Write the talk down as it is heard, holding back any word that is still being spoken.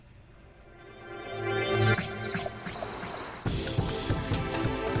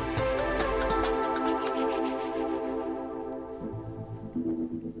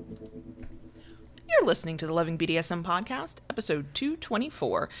listening to the Loving BDSM podcast, episode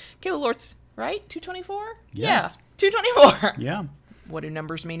 224. Kayla Lords, right? 224? Yes. Yeah, 224. Yeah. What do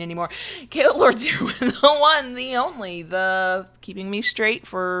numbers mean anymore? Kayla Lords here with the one, the only, the keeping me straight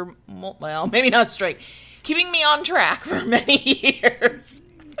for, well, maybe not straight, keeping me on track for many years.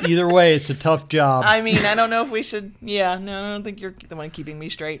 Either way, it's a tough job. I mean, I don't know if we should, I don't think you're the one keeping me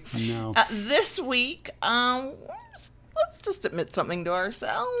straight. No. This week, let's just admit something to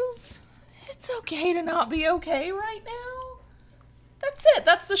ourselves. It's okay to not be okay right now. That's it.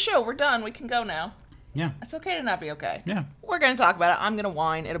 That's the show. We're done. We can go now. Yeah. It's okay to not be okay. Yeah. We're going to talk about it. I'm going to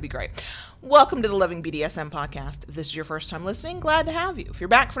whine. It'll be great. Welcome to the Loving BDSM podcast. If this is your first time listening, glad to have you. If you're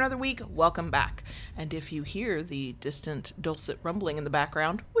back for another week, welcome back. And if you hear the distant dulcet rumbling in the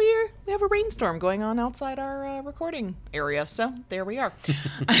background, we have a rainstorm going on outside our recording area. So there we are.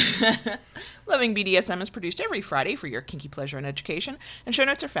 Loving BDSM is produced every Friday for your kinky pleasure and education, and show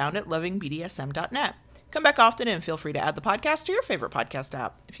notes are found at lovingbdsm.net. Come back often and feel free to add the podcast to your favorite podcast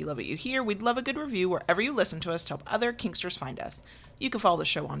app. If you love what you hear, we'd love a good review wherever you listen to us to help other kinksters find us. You can follow the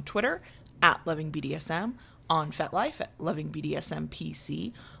show on Twitter at LovingBDSM, on FetLife at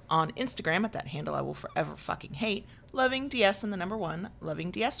LovingBDSMPC, on Instagram at that handle I will forever fucking hate, LovingDS and the number 1,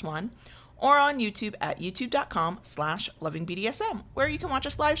 LovingDS1, or on YouTube at youtube.com/LovingBDSM, where you can watch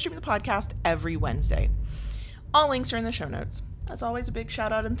us live stream the podcast every Wednesday. All links are in the show notes. As always, a big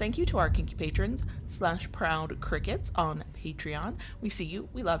shout out and thank you to our kinky patrons /proud crickets on Patreon. We see you,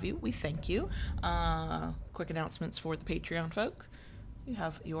 we love you, we thank you. Quick announcements for the Patreon folk. You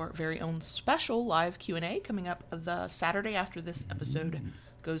have your very own special live Q&A coming up the Saturday after this episode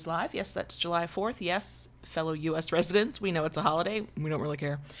goes live. Yes, that's July 4th. Yes, fellow U.S. residents, we know it's a holiday. We don't really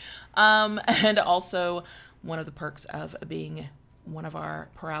care. And also, one of the perks of being one of our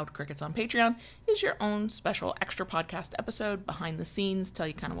proud crickets on Patreon is your own special extra podcast episode, behind the scenes, tell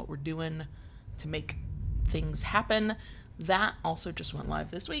you kind of what we're doing to make things happen. That also just went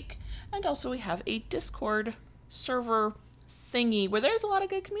live this week. And also we have a Discord server thingy where there's a lot of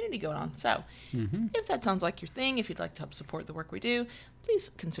good community going on. So if that sounds like your thing, if you'd like to help support the work we do,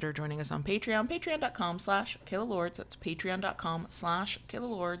 please consider joining us on Patreon, patreon.com/Kayla Lords. That's patreon.com/Kayla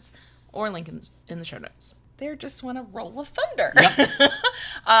Lords, or link in the show notes. There just went a roll of thunder. Yep.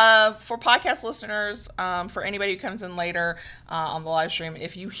 For podcast listeners, for anybody who comes in later on the live stream,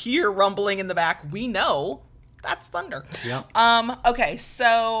 if you hear rumbling in the back, we know that's thunder. Yep. Okay,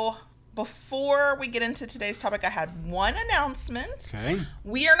 so before we get into today's topic, I had one announcement. Okay.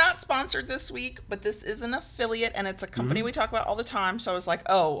 We are not sponsored this week, but this is an affiliate, and it's a company we talk about all the time. So I was like,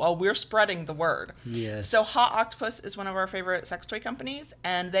 oh, we're spreading the word. Yes. So Hot Octopus is one of our favorite sex toy companies,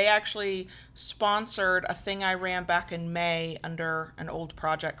 and they actually sponsored a thing I ran back in May under an old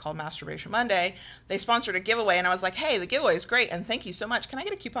project called Masturbation Monday. They sponsored a giveaway, and I was like, hey, the giveaway is great, and thank you so much. Can I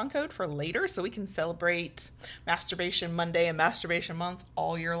get a coupon code for later so we can celebrate Masturbation Monday and Masturbation Month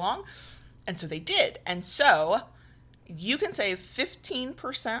all year long? And so they did. And so you can save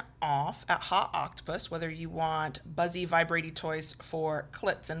 15% off at Hot Octopus, whether you want buzzy, vibrating toys for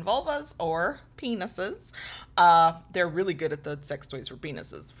clits and vulvas or penises. They're really good at the sex toys for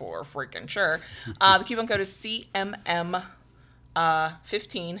penises, for freaking sure. The coupon code is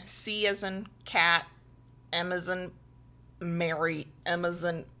CMM15, C as in cat, M as in Mary, M as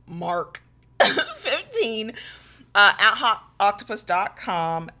in Mark, 15. At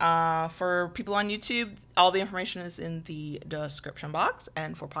hotoctopus.com. For people on YouTube, all the information is in the description box.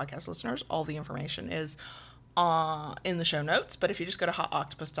 And for podcast listeners, all the information is in the show notes. But if you just go to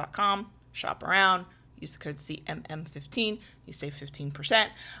hotoctopus.com, shop around, use the code CMM15, you save 15%.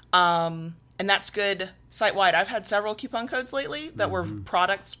 And that's good site-wide. I've had several coupon codes lately that were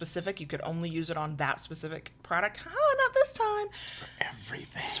product-specific. You could only use it on that specific product. Not this time.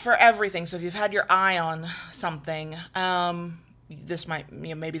 It's for everything. So if you've had your eye on something, this might,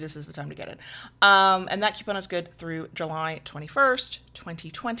 maybe this is the time to get it. And that coupon is good through July 21st,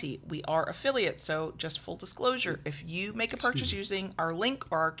 2020. We are affiliates, so just full disclosure, if you make a purchase using our link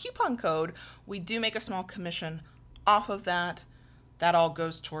or our coupon code, we do make a small commission off of that. That all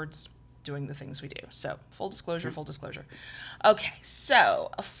goes towards doing the things we do. So full disclosure. Okay, so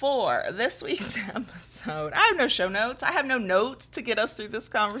for this week's episode, I have no show notes. I have no notes to get us through this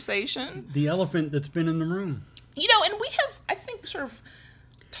conversation. The elephant that's been in the room. And we have, I think, sort of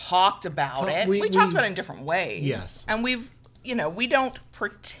talked about it. We talked about it in different ways. Yes. And we've, we don't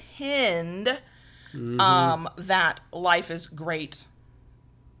pretend that life is great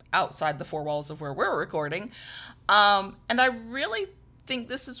outside the four walls of where we're recording. And I really think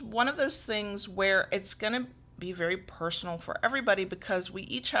this is one of those things where it's going to be very personal for everybody, because we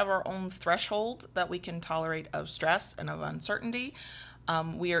each have our own threshold that we can tolerate of stress and of uncertainty.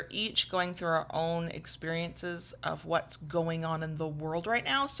 We are each going through our own experiences of what's going on in the world right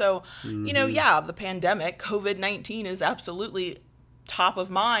now. So, the pandemic, COVID-19 is absolutely top of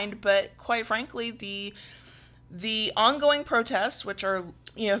mind, but quite frankly, the ongoing protests, which are,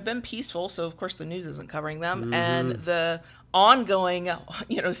 have been peaceful, so of course the news isn't covering them, and the ongoing,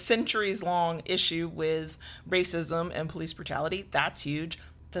 centuries-long issue with racism and police brutality, that's huge.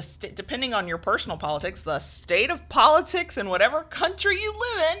 Depending on your personal politics, the state of politics in whatever country you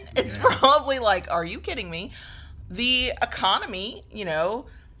live in, it's probably like, are you kidding me? The economy,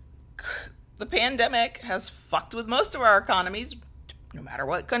 the pandemic has fucked with most of our economies, no matter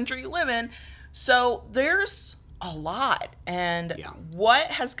what country you live in. So there's a lot. And what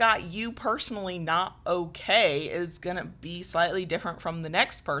has got you personally not okay is going to be slightly different from the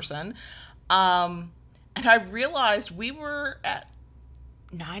next person. And I realized we were at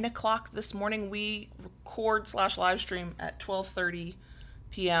 9 o'clock this morning. We record/live stream at 12:30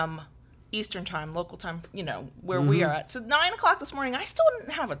 p.m. Eastern time, local time, where we are at. So 9 o'clock this morning, I still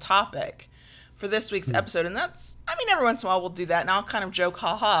didn't have a topic for this week's episode. And that's, every once in a while we'll do that. And I'll kind of joke,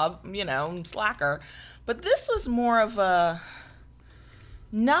 haha, slacker. But this was more of a,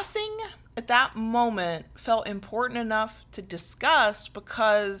 nothing at that moment felt important enough to discuss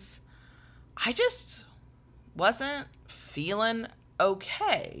because I just wasn't feeling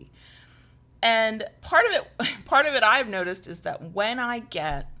okay. And part of it I've noticed is that when I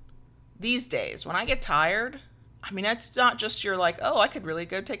get tired, it's not just you're like, oh, I could really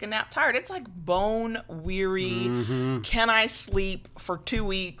go take a nap tired. It's like bone weary. Can I sleep for 2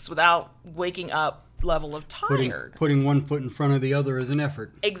 weeks without waking up level of tired? Putting one foot in front of the other is an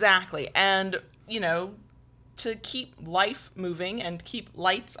effort. Exactly. And, to keep life moving and keep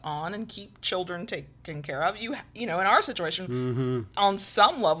lights on and keep children taken care of, in our situation, on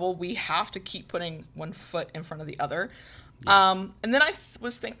some level, we have to keep putting one foot in front of the other. And then I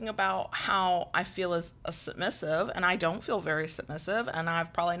was thinking about how I feel as a submissive, and I don't feel very submissive, and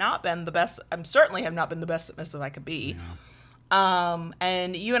I've probably not been the best. I certainly have not been the best submissive I could be. Yeah.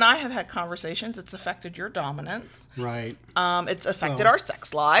 And you and I have had conversations. It's affected your dominance. Right. It's affected our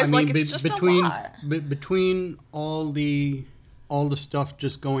sex lives. It's just a lot. Between all the stuff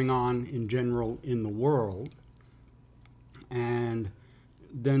just going on in general in the world, and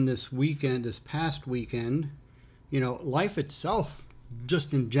then this past weekend, life itself,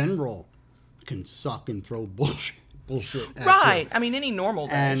 just in general, can suck and throw bullshit at right. you. Any normal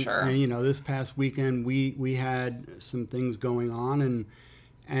day, sure. And, this past weekend, we had some things going on,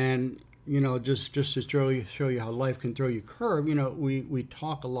 and just to show you how life can throw you a curve, we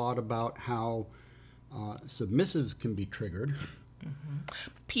talk a lot about how submissives can be triggered.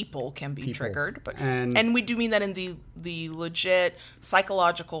 People can be triggered, but and we do mean that in the legit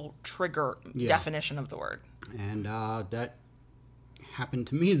psychological trigger definition of the word. And that happened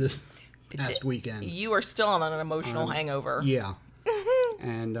to me this past weekend. You are still on an emotional hangover. Yeah.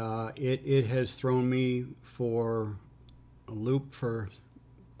 And it has thrown me for a loop for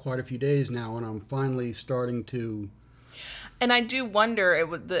quite a few days now, and I'm finally starting to... And I do wonder,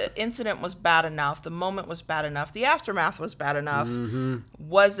 the incident was bad enough, the moment was bad enough, the aftermath was bad enough.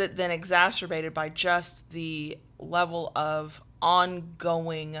 Was it then exacerbated by just the level of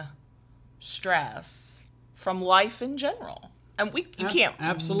ongoing stress from life in general? And you can't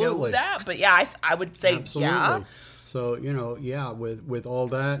know that, but I would say absolutely. Yeah. So, with all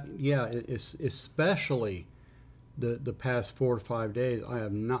that, it's especially the past 4 to 5 days, I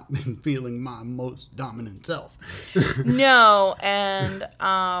have not been feeling my most dominant self. No, and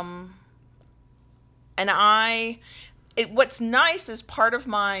what's nice is part of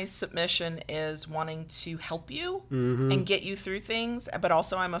my submission is wanting to help you and get you through things, but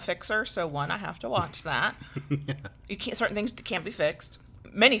also I'm a fixer, so I have to watch that. Certain things can't be fixed.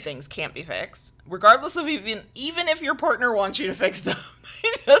 Many things can't be fixed, regardless of even if your partner wants you to fix them.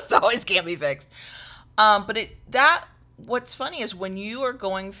 It just always can't be fixed. What's funny is when you are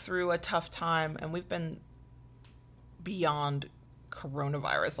going through a tough time, and we've been beyond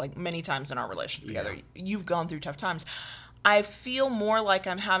coronavirus, like many times in our relationship together, you've gone through tough times. I feel more like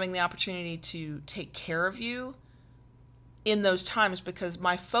I'm having the opportunity to take care of you in those times, because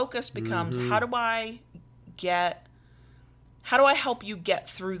my focus becomes, how do I help you get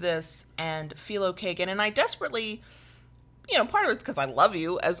through this and feel okay again? And I desperately, part of it's because I love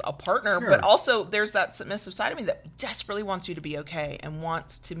you as a partner, but also there's that submissive side of me that desperately wants you to be okay and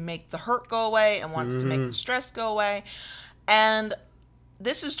wants to make the hurt go away and wants to make the stress go away. And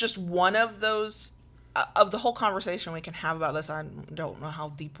this is just one of those, of the whole conversation we can have about this. I don't know how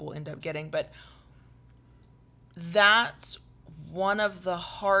deep we'll end up getting, but that's one of the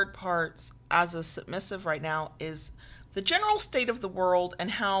hard parts as a submissive right now, is the general state of the world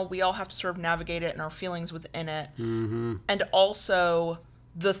and how we all have to sort of navigate it and our feelings within it. And also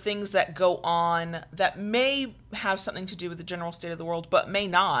the things that go on that may have something to do with the general state of the world, but may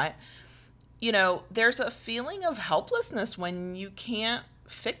not. You know, there's a feeling of helplessness when you can't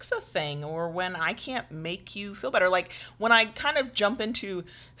fix a thing, or when I can't make you feel better. Like when I kind of jump into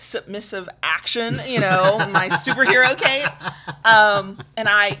submissive action, you know, my superhero cape, and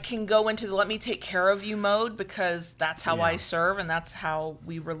I can go into the let me take care of you mode, because that's how I serve and that's how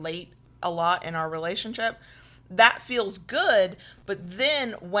we relate a lot in our relationship. That feels good. But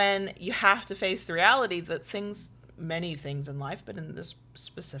then when you have to face the reality that many things in life, but in this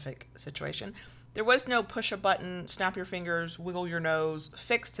specific situation, there was no push a button, snap your fingers, wiggle your nose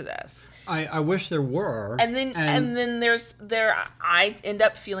fix to this. I wish there were. And then I end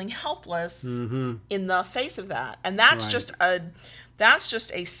up feeling helpless in the face of that. And that's just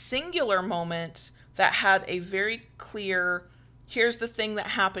a singular moment that had a very clear, here's the thing that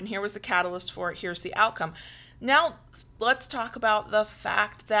happened, here was the catalyst for it, here's the outcome. Now let's talk about the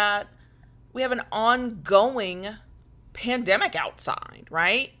fact that we have an ongoing pandemic outside,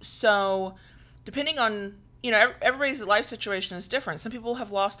 right? So depending on, you know, everybody's life situation is different. Some people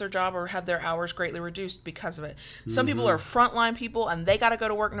have lost their job or had their hours greatly reduced because of it. Some people are frontline people and they got to go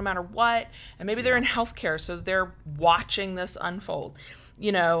to work no matter what. And maybe they're in healthcare, so they're watching this unfold.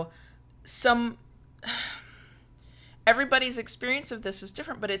 You know, everybody's experience of this is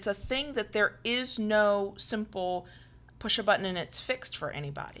different, but it's a thing that there is no simple push a button and it's fixed for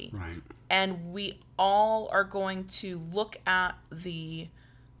anybody. Right. And we all are going to look at the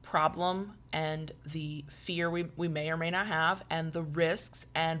problem and the fear we may or may not have, and the risks,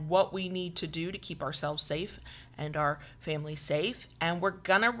 and what we need to do to keep ourselves safe and our family safe. And we're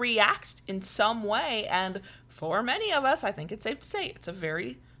going to react in some way. And for many of us, I think it's safe to say it's a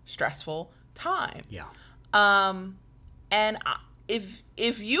very stressful time. Yeah. And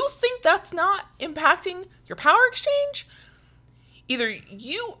if you think that's not impacting your power exchange, either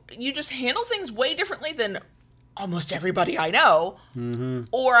you just handle things way differently than almost everybody I know,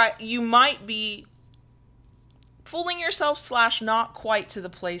 or you might be fooling yourself / not quite to the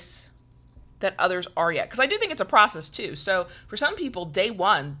place that others are yet. Because I do think it's a process too. So for some people, day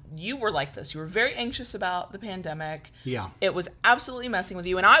one, you were like this. You were very anxious about the pandemic. Yeah. It was absolutely messing with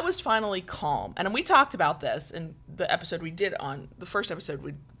you. And I was finally calm. And we talked about this in the episode we did on the first episode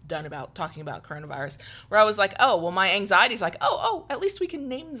we'd done about talking about coronavirus, where I was like, oh, well, my anxiety's like, oh, at least we can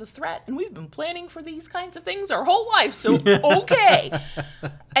name the threat. And we've been planning for these kinds of things our whole life. So, okay.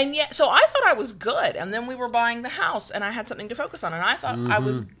 And yet, so I thought I was good. And then we were buying the house and I had something to focus on. And I thought I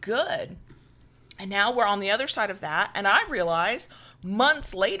was good. And now we're on the other side of that. And I realize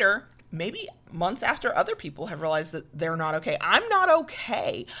months later, maybe months after other people have realized that they're not okay. I'm not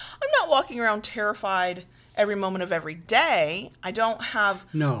okay. I'm not walking around terrified every moment of every day. I don't have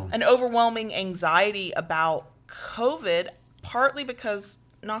an overwhelming anxiety about COVID, partly because,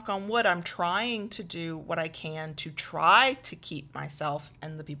 knock on wood, I'm trying to do what I can to try to keep myself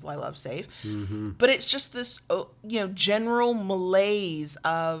and the people I love safe. But it's just this, general malaise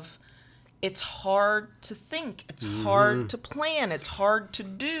of, it's hard to think, it's hard to plan, it's hard to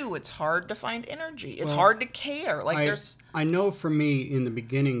do, it's hard to find energy, it's hard to care. I know for me in the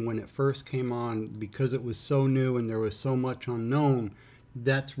beginning when it first came on, because it was so new and there was so much unknown,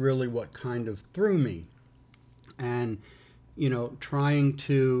 that's really what kind of threw me. And, trying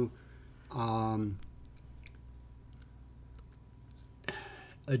to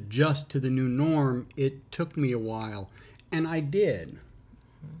adjust to the new norm, it took me a while. And I did.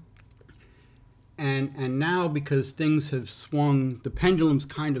 And now, because things have swung, the pendulum's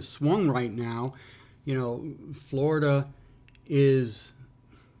kind of swung right now. Florida is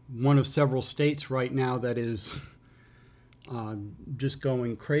one of several states right now that is just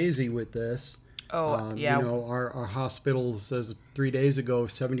going crazy with this. Yeah. Our hospitals, as 3 days ago,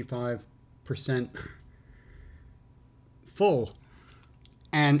 75% full.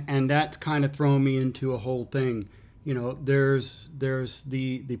 And that's kind of thrown me into a whole thing. There's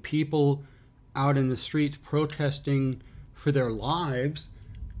the people out in the streets protesting for their lives,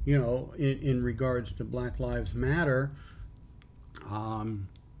 in regards to Black Lives Matter. Government,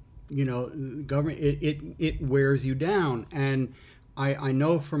 it wears you down. And I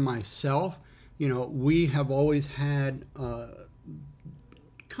know for myself, we have always had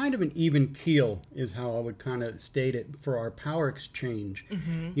kind of an even keel, is how I would kind of state it, for our power exchange.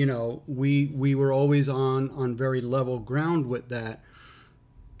 We were always on very level ground with that.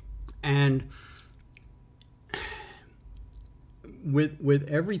 And with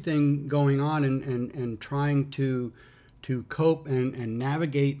everything going on and trying to cope and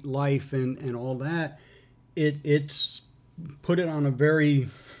navigate life and all that, it's put it on a very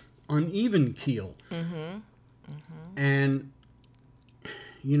uneven keel. And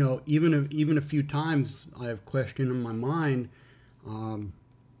even a few times I have questioned in my mind,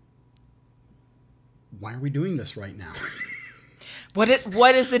 why are we doing this right now? What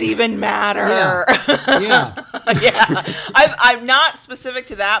does it even matter? Yeah. Yeah. I'm not specific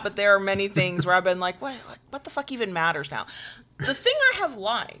to that, but there are many things where I've been like, what the fuck even matters now? The thing I have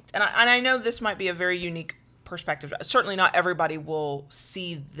liked, and I know this might be a very unique perspective. Certainly not everybody will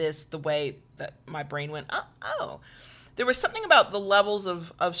see this the way that my brain went, oh. There was something about the levels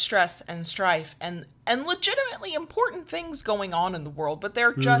of stress and strife and legitimately important things going on in the world, but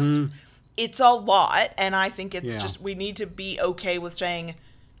they're just, it's a lot. And I think it's just, we need to be okay with saying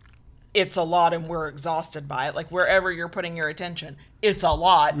it's a lot and we're exhausted by it. Like wherever you're putting your attention, it's a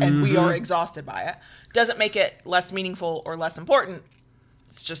lot and we are exhausted by it. Doesn't make it less meaningful or less important.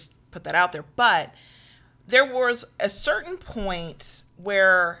 Let's just put that out there. But there was a certain point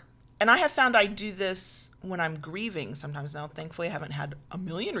where, and I have found I do this when I'm grieving sometimes now. Thankfully, I haven't had a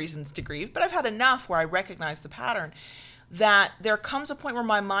million reasons to grieve, but I've had enough where I recognize the pattern that there comes a point where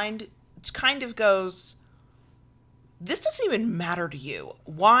my mind kind of goes, this doesn't even matter to you.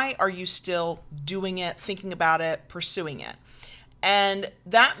 Why are you still doing it, thinking about it, pursuing it? And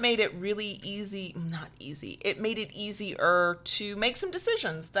that made it really it made it easier to make some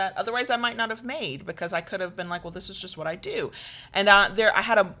decisions that otherwise I might not have made, because I could have been like, well, this is just what I do. And I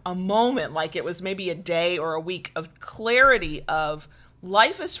had a moment, like it was maybe a day or a week of clarity of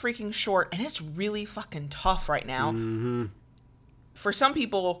life is freaking short and it's really fucking tough right now. For some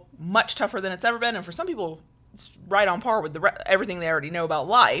people, much tougher than it's ever been. And for some people, it's right on par with everything they already know about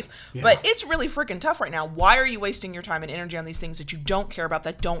life. Yeah. But it's really freaking tough right now. Why are you wasting your time and energy on these things that you don't care about,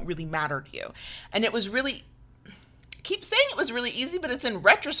 that don't really matter to you? And it was really, I keep saying it was really easy, but it's in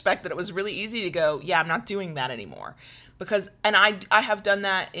retrospect that it was really easy to go, yeah, I'm not doing that anymore. Because, and I have done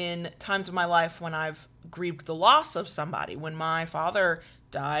that in times of my life when I've grieved the loss of somebody. When my father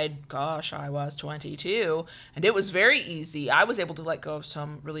died, gosh, I was 22, and it was very easy. I was able to let go of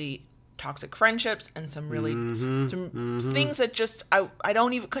some really toxic friendships and some really things that just I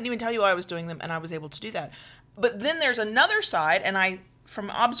couldn't even tell you I was doing them, and I was able to do that. But then there's another side, and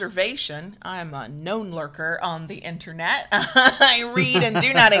from observation, I'm a known lurker on the internet. I read and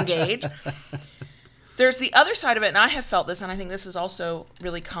do not engage. There's the other side of it, and I have felt this, and I think this is also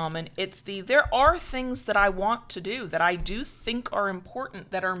really common. It's there are things that I want to do, that I do think are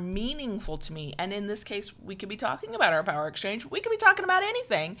important, that are meaningful to me. And in this case, we could be talking about our power exchange. We could be talking about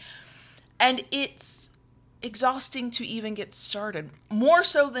anything. And it's exhausting to even get started, more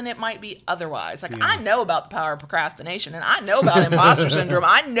so than it might be otherwise. Like, I know about the power of procrastination, and I know about imposter syndrome.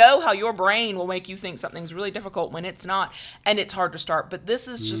 I know how your brain will make you think something's really difficult when it's not, and it's hard to start. But this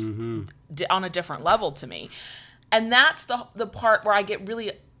is just on a different level to me. And that's the part where I get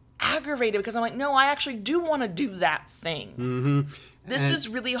really aggravated, because I'm like, no, I actually do want to do that thing. This is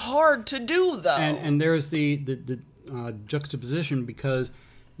really hard to do, though. And there's the juxtaposition, because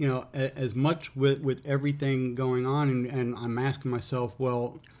as much with everything going on, and I'm asking myself,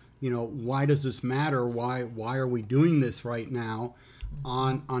 well, why does this matter? Why are we doing this right now?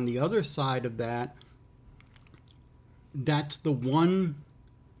 On the other side of that, that's the one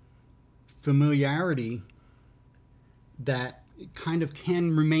familiarity that kind of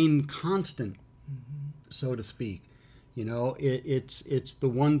can remain constant, so to speak. It's the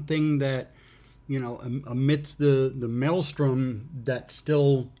one thing that, amidst the maelstrom, that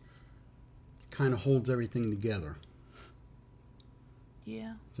still kind of holds everything together.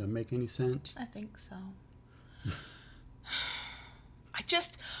 Yeah. Does that make any sense? I think so.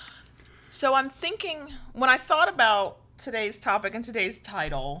 So I'm thinking, when I thought about today's topic and today's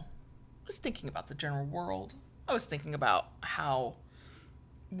title, I was thinking about the general world. I was thinking about how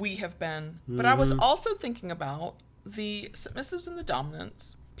we have been, but I was also thinking about the submissives and the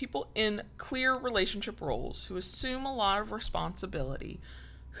dominants, people in clear relationship roles who assume a lot of responsibility,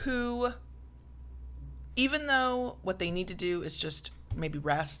 who, even though what they need to do is just maybe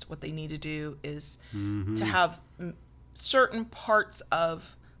rest, what they need to do is to have certain parts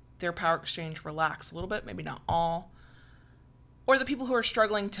of their power exchange relax a little bit, maybe not all, or the people who are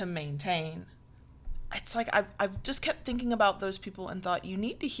struggling to maintain. It's like I've just kept thinking about those people and thought, you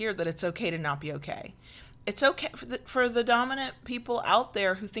need to hear that it's okay to not be okay. It's okay for the dominant people out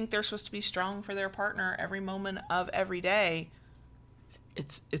there who think they're supposed to be strong for their partner every moment of every day.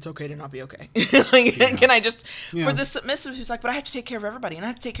 It's okay to not be okay. Can I just, for the submissive who's like, but I have to take care of everybody and I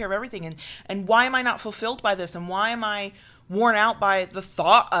have to take care of everything. And why am I not fulfilled by this? And why am I worn out by the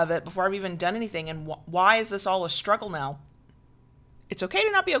thought of it before I've even done anything? And why is this all a struggle now? It's okay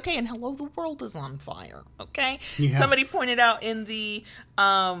to not be okay, and hello, the world is on fire, okay? Yeah. Somebody pointed out in the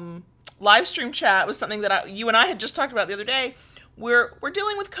live stream chat was something that you and I had just talked about the other day. We're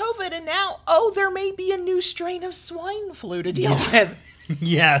dealing with COVID, and now, there may be a new strain of swine flu to deal with.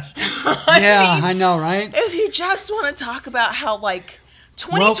 Yes. I know, right? If you just want to talk about how, like,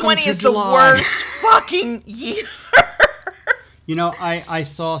 2020 Welcome to is July. the worst fucking year. You know, I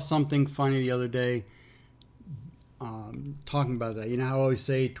saw something funny the other day talking about that. You know how I always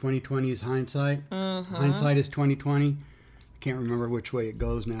say 2020 is hindsight? Mm-hmm. Hindsight is 2020. I can't remember which way it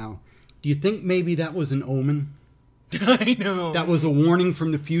goes now. Do you think maybe that was an omen? I know. That was a warning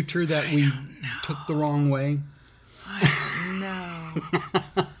from the future that we took the wrong way?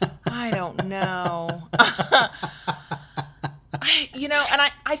 I don't know. And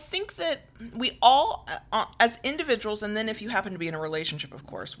I think that we all, as individuals, and then if you happen to be in a relationship, of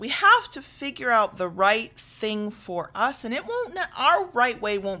course, we have to figure out the right thing for us, and our right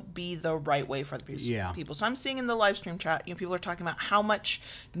way won't be the right way for other people. So I'm seeing in the live stream chat, people are talking about how much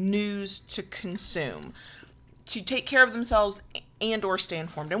news to consume to take care of themselves and or stay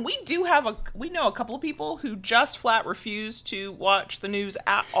informed. And we know a couple of people who just flat refuse to watch the news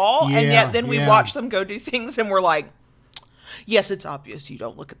at all, and yet then we watch them go do things, and we're like, yes, it's obvious you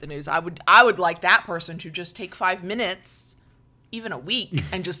don't look at the news. I would like that person to just take 5 minutes, even a week,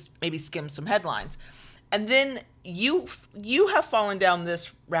 and just maybe skim some headlines. And then you have fallen down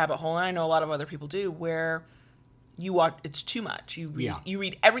this rabbit hole, and I know a lot of other people do, where you watch, it's too much. You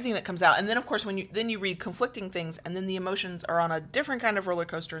read everything that comes out, and then of course when you read conflicting things, and then the emotions are on a different kind of roller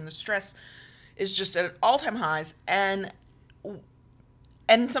coaster, and the stress is just at all-time highs. And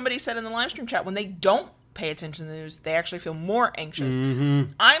somebody said in the live stream chat, when they don't pay attention to the news, they actually feel more anxious.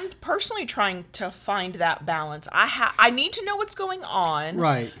 Mm-hmm. I'm personally trying to find that balance. I need to know what's going on,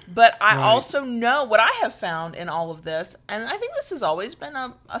 right? But I also know what I have found in all of this, and I think this has always been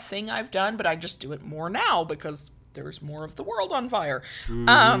a thing I've done, but I just do it more now because there's more of the world on fire.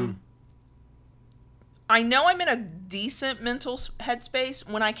 Mm-hmm. I know I'm in a decent mental headspace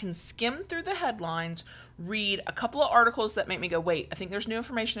when I can skim through the headlines, read a couple of articles that make me go, wait, I think there's new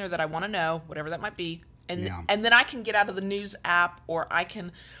information there that I want to know, whatever that might be. And then I can get out of the news app, or I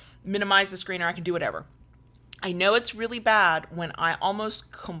can minimize the screen, or I can do whatever. I know it's really bad when I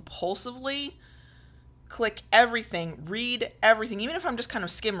almost compulsively click everything, read everything, even if I'm just kind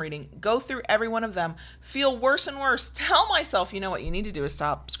of skim reading, go through every one of them, feel worse and worse, tell myself, you know what you need to do is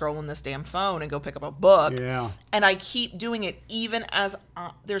stop scrolling this damn phone and go pick up a book. Yeah. And I keep doing it even as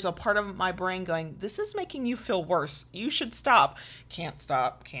there's a part of my brain going, this is making you feel worse. You should stop. Can't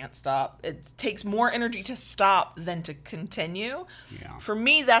stop. It takes more energy to stop than to continue. Yeah. For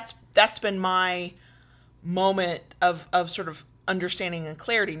me, that's been my moment of sort of understanding and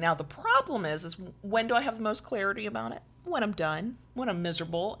clarity. Now the problem is when do I have the most clarity about it? When I'm done, when I'm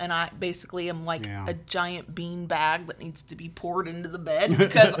miserable, and I basically am like a giant bean bag that needs to be poured into the bed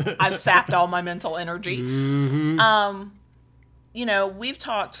because I've sapped all my mental energy. Mm-hmm. We've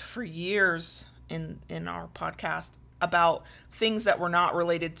talked for years in our podcast about things that were not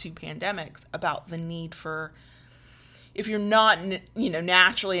related to pandemics, about the need for, if you're not,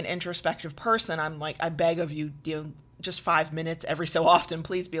 naturally an introspective person, I'm like, I beg of you, just 5 minutes every so often,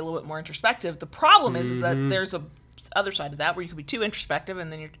 please be a little bit more introspective. The problem is that there's a other side of that where you could be too introspective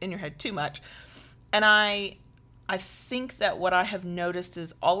and then you're in your head too much. And I think that what I have noticed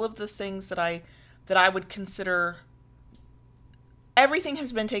is all of the things that I would consider, everything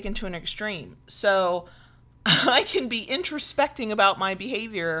has been taken to an extreme. So I can be introspecting about my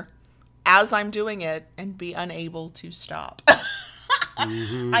behavior as I'm doing it and be unable to stop.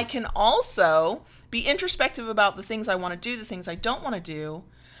 Mm-hmm. I can also be introspective about the things I want to do, the things I don't want to do,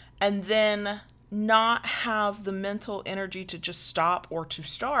 and then not have the mental energy to just stop or to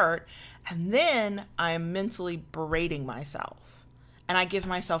start. And then I am mentally berating myself. And I give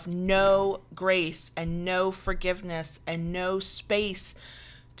myself no grace and no forgiveness and no space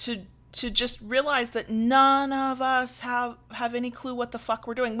to just realize that none of us have any clue what the fuck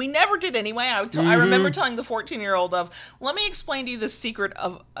we're doing. We never did anyway. I remember telling the 14-year-old let me explain to you the secret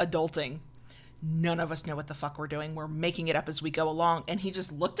of adulting. None of us know what the fuck we're doing. We're making it up as we go along. And he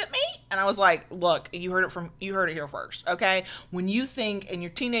just looked at me and I was like, look, you heard it here first. Okay. When you think in your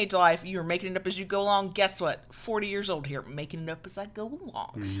teenage life, you're making it up as you go along, guess what? 40 years old here, making it up as I go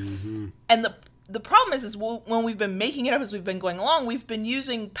along. Mm-hmm. And the problem is when we've been making it up as we've been going along, we've been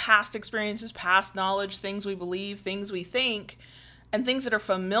using past experiences, past knowledge, things we believe, things we think, and things that are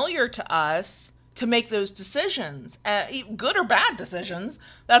familiar to us to make those decisions, good or bad decisions.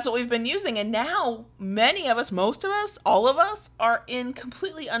 That's what we've been using. And now many of us, most of us, all of us are in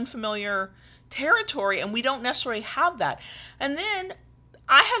completely unfamiliar territory, and we don't necessarily have that. And then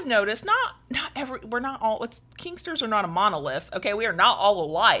I have noticed we're not all, Kinksters are not a monolith. Okay. We are not all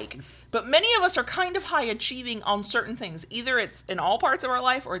alike, but many of us are kind of high achieving on certain things. Either it's in all parts of our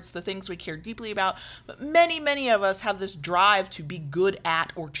life or it's the things we care deeply about. But many of us have this drive to be good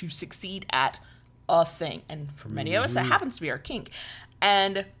at or to succeed at a thing. And for many of us, that happens to be our kink.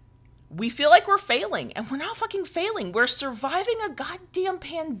 And we feel like we're failing, and we're not fucking failing. We're surviving a goddamn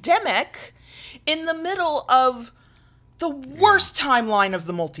pandemic in the middle of the worst timeline of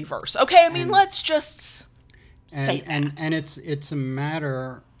the multiverse. Okay, I mean, let's just say that. And it's a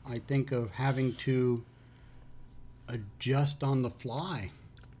matter, I think, of having to adjust on the fly.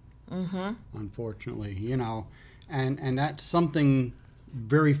 Mm-hmm. Unfortunately, and that's something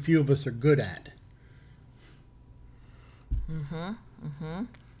very few of us are good at. Mm-hmm.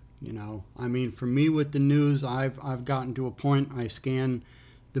 Mm-hmm. I mean, for me with the news, I've gotten to a point I scan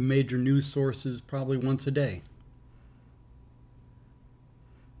the major news sources probably once a day.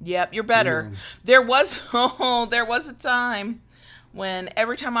 Yep, you're better. Yeah. There was a time when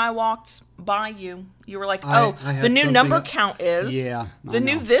every time I walked by you were like, the new number count is. Yeah. The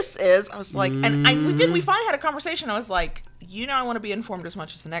new this is. I was like, and we finally had a conversation. I was like, I want to be informed as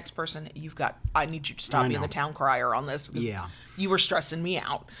much as the next person. I need you to stop being the town crier on this because you were stressing me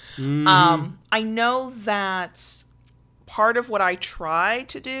out. Mm-hmm. I know that part of what I try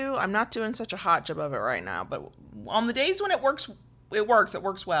to do, I'm not doing such a hot job of it right now, but on the days when it works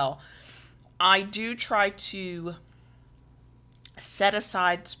well. I do try to set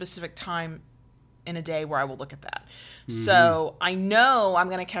aside specific time in a day where I will look at that. Mm-hmm. So I know I'm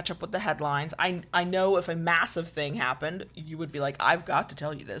going to catch up with the headlines. I know if a massive thing happened, you would be like, I've got to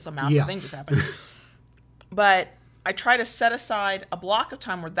tell you this. A massive thing just happened. But I try to set aside a block of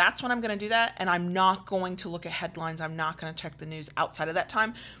time where that's when I'm going to do that. And I'm not going to look at headlines. I'm not going to check the news outside of that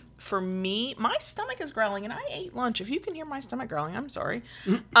time. For me, my stomach is growling, and I ate lunch. If you can hear my stomach growling, I'm sorry.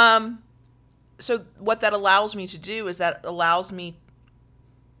 So what that allows me to do is that allows me,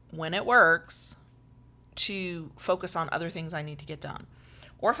 when it works, to focus on other things I need to get done,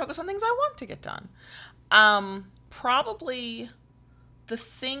 or focus on things I want to get done. Probably the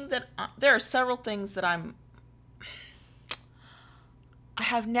thing that there are several things that I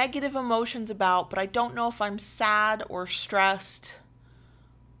have negative emotions about, but I don't know if I'm sad or stressed.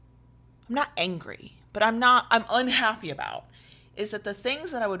 I'm not angry, but I'm unhappy about, is that the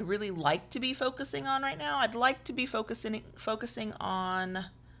things that I would really like to be focusing on right now, I'd like to be focusing on,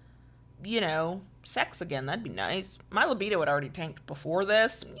 sex again. That'd be nice. My libido had already tanked before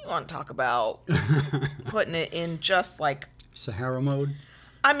this. You want to talk about putting it in just like Sahara mode?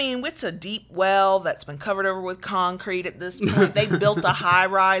 I mean, it's a deep well that's been covered over with concrete at this point. They built a high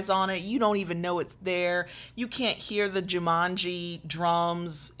rise on it. You don't even know it's there. You can't hear the Jumanji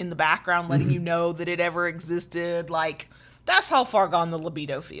drums in the background letting you know that it ever existed. Like, that's how far gone the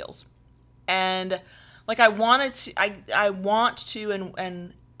libido feels. And like I want to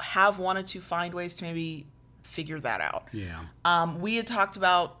and have wanted to find ways to maybe figure that out. Yeah. We had talked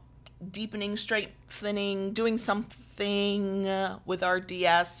about deepening, strengthening, doing something with our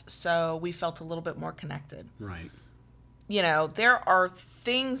DS, so we felt a little bit more connected. Right. There are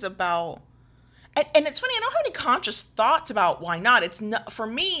things about, and it's funny, I don't have any conscious thoughts about why not. It's not, for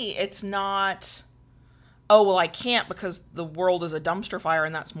me, it's not, oh, well, I can't because the world is a dumpster fire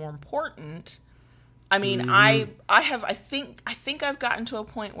and that's more important. I mean, I think I've gotten to a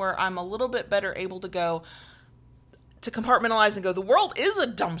point where I'm a little bit better able to go, to compartmentalize and go, the world is a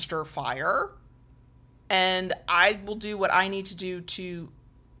dumpster fire, and I will do what I need to do to,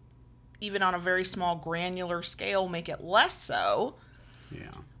 even on a very small granular scale, make it less so.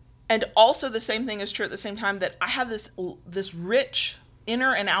 Yeah. And also the same thing is true at the same time, that I have this rich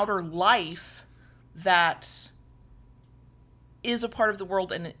inner and outer life that is a part of the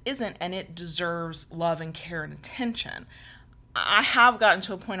world and it isn't, and it deserves love and care and attention. I have gotten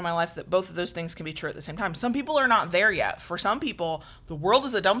to a point in my life that both of those things can be true at the same time. Some people are not there yet. For some people, the world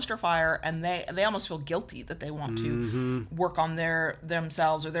is a dumpster fire, and they almost feel guilty that they want to work on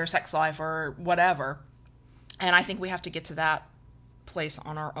themselves or their sex life or whatever. And I think we have to get to that place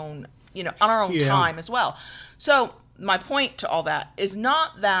on our own, time as well. So my point to all that is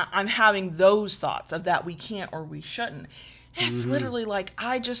not that I'm having those thoughts of that we can't or we shouldn't. It's literally like,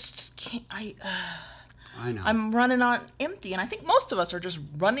 I just can't, I know. I'm running on empty, and I think most of us are just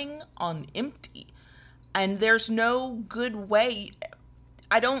running on empty, and there's no good way.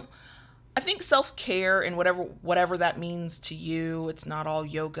 I think self-care and whatever that means to you, it's not all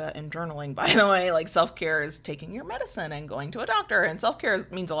yoga and journaling, by the way. Like, self-care is taking your medicine and going to a doctor, and self-care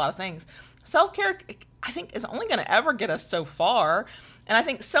means a lot of things. Self-care, I think, is only going to ever get us so far. And I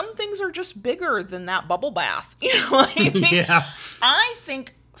think some things are just bigger than that bubble bath. You know, Yeah. I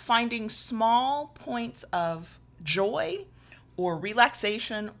think finding small points of joy or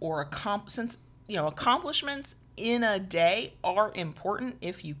relaxation or accomplishments in a day are important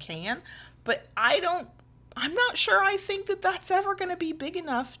if you can, but I'm not sure I think that that's ever going to be big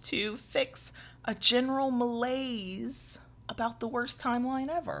enough to fix a general malaise about the worst timeline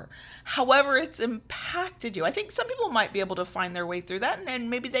ever. However it's impacted you. I think some people might be able to find their way through that, and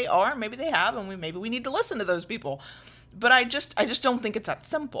maybe they are, maybe they have, and maybe we need to listen to those people. But I just don't think it's that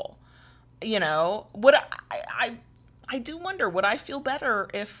simple. You know, I do wonder, would I feel better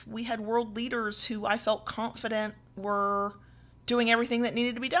if we had world leaders who I felt confident were doing everything that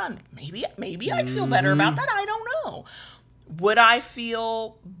needed to be done? Maybe I'd feel better about that. I don't know. Would I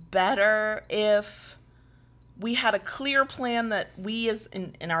feel better if we had a clear plan that we, as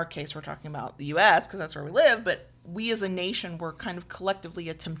in our case, we're talking about the U.S. because that's where we live, but we as a nation were kind of collectively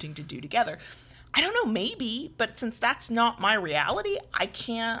attempting to do together? I don't know, maybe, but since that's not my reality, I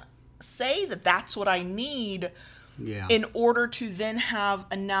can't say that that's what I need. Yeah. In order to then have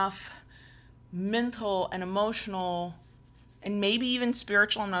enough mental and emotional and maybe even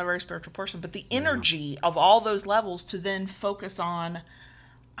spiritual, I'm not a very spiritual person, but the energy of all those levels to then focus on,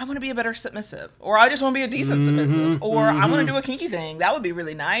 I want to be a better submissive, or I just want to be a decent submissive, or I want to do a kinky thing. That would be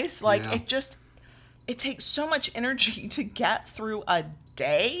really nice. Like, it takes so much energy to get through a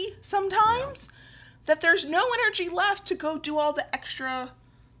day sometimes that there's no energy left to go do all the extra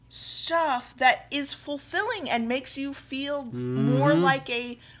stuff that is fulfilling and makes you feel more like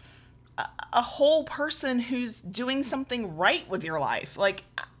a whole person who's doing something right with your life. Like,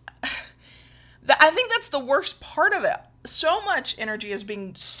 I think that's the worst part of it. So much energy is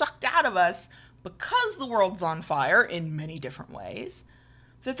being sucked out of us because the world's on fire in many different ways,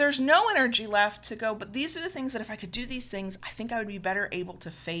 that there's no energy left to go, but these are the things that if I could do these things, I think I would be better able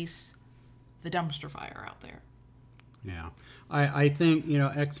to face the dumpster fire out there. Yeah. I think,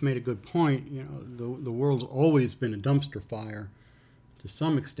 X made a good point. The world's always been a dumpster fire to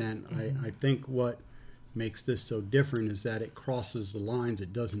some extent. I think what makes this so different is that it crosses the lines.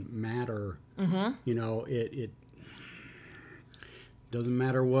 It doesn't matter. It doesn't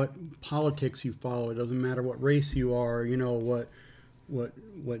matter what politics you follow. It doesn't matter what race you are,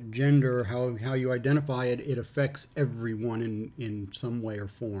 what gender, how you identify it. It affects everyone in some way or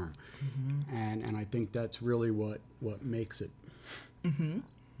form. And I think that's really what makes it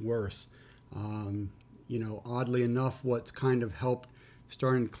worse. Oddly enough, what's kind of helped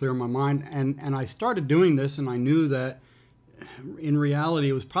starting to clear my mind, and I started doing this, and I knew that in reality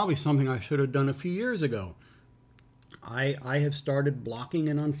it was probably something I should have done a few years ago. I have started blocking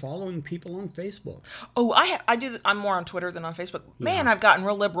and unfollowing people on Facebook. Oh, I do. I'm more on Twitter than on Facebook. Man, I've gotten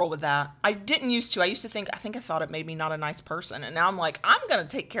real liberal with that. I didn't used to. I used to think, I thought it made me not a nice person. And now I'm like, I'm going to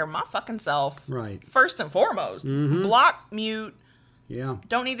take care of my fucking self. Right. First and foremost. Block, mute. Yeah.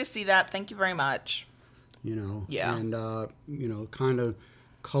 Don't need to see that. Thank you very much. Yeah. And, kind of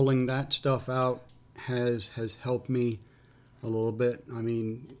culling that stuff out has helped me a little bit. I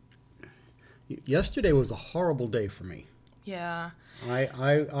mean, yesterday was a horrible day for me. Yeah.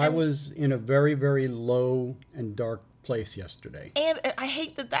 I was in a very, very low and dark place yesterday. And I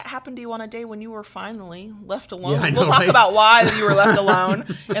hate that happened to you on a day when you were finally left alone. Yeah, I know, we'll talk right? about why you were left alone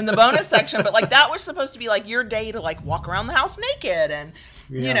in the bonus section, but that was supposed to be your day to walk around the house naked and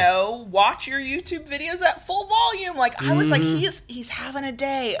watch your YouTube videos at full volume. I was like, he's having a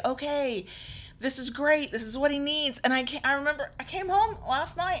day. Okay. This is great. This is what he needs. And I remember I came home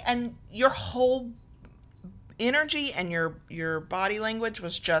last night and your whole energy and your body language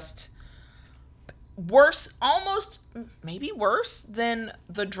was just worse, almost maybe worse than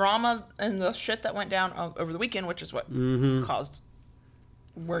the drama and the shit that went down over the weekend, which is what caused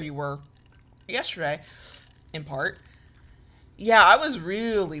where you were yesterday, in part. Yeah, I was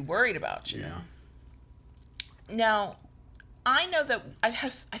really worried about you. Yeah. Now, I know that I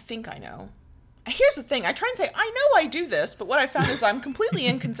think I know. Here's the thing. I try and say, I know I do this, but what I found is I'm completely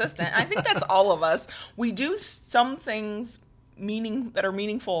inconsistent. I think that's all of us. We do some things that are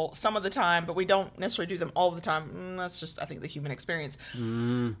meaningful some of the time, but we don't necessarily do them all the time. That's just, I think, the human experience.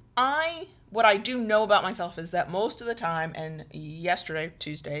 What I do know about myself is that most of the time, and yesterday,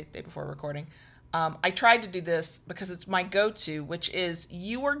 Tuesday, day before recording, I tried to do this because it's my go-to, which is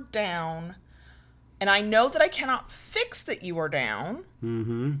you are down, and I know that I cannot fix that you are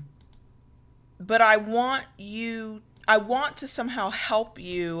down. But I want to somehow help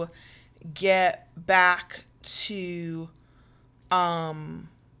you get back to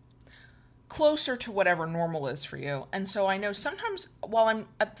closer to whatever normal is for you. And so I know sometimes while I'm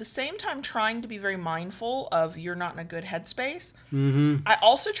at the same time trying to be very mindful of you're not in a good headspace, I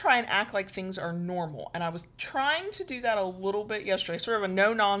also try and act like things are normal. And I was trying to do that a little bit yesterday, sort of a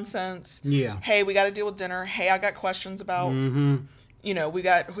no nonsense. Yeah. Hey, we got to deal with dinner. Hey, I got questions about, you know, we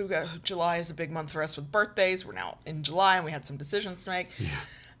got July is a big month for us with birthdays. We're now in July and we had some decisions to make. Yeah.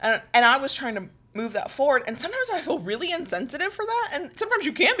 And I was trying to move that forward, and sometimes I feel really insensitive for that, and sometimes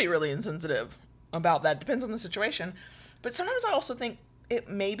you can be really insensitive about that, depends on the situation, but sometimes I also think it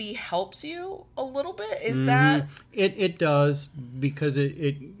maybe helps you a little bit. Is that it does, because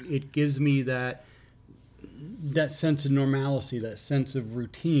it gives me that sense of normalcy, that sense of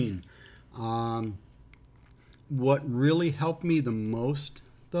routine. What really helped me the most,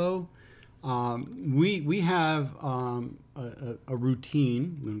 though, we have a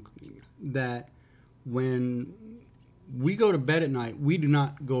routine that when we go to bed at night, we do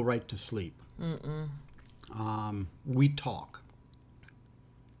not go right to sleep. We talk.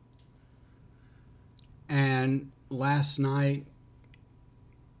 And last night,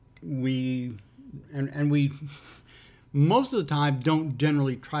 we most of the time don't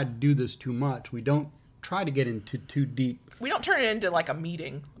generally try to do this too much. We don't try to get into too deep. We don't turn it into like a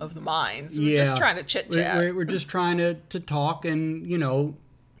meeting of the minds. We're just trying to chit-chat. We're just trying to talk and, you know,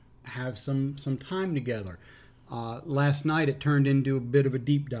 have some time together. Last night it turned into a bit of a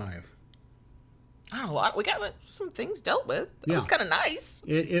deep dive. Oh, we got some things dealt with. It was kind of nice.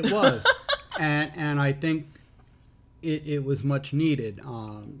 It was. and I think it was much needed.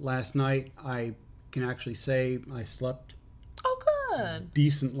 Last night I can actually say I slept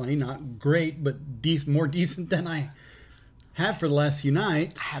decently, not great, but more decent than I have for the last few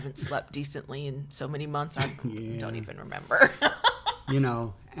nights. I haven't slept decently in so many months I don't even remember. You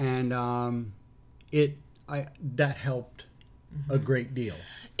know, and that helped a great deal.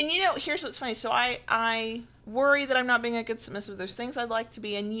 And you know, here's what's funny. So I worry that I'm not being a good submissive. There's things I'd like to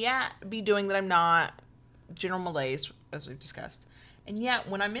be, and yet be doing that I'm not. General malaise, as we've discussed. And yet,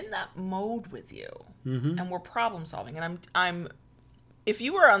 when I'm in that mode with you, and we're problem solving, and I'm, if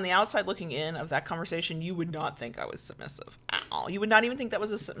you were on the outside looking in of that conversation, you would not think I was submissive at all. You would not even think that was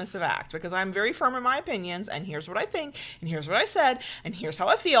a submissive act, because I'm very firm in my opinions, and here's what I think, and here's what I said, and here's how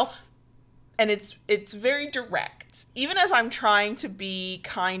I feel. And it's very direct. Even as I'm trying to be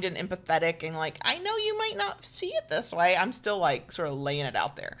kind and empathetic and like, I know you might not see it this way, I'm still like sort of laying it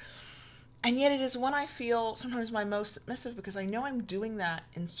out there. And yet it is when I feel sometimes my most submissive, because I know I'm doing that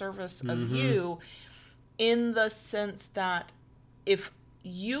in service of you, in the sense that if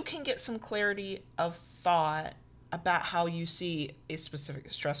you can get some clarity of thought about how you see a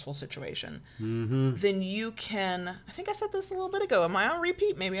specific stressful situation, then you can, I think I said this a little bit ago, am I on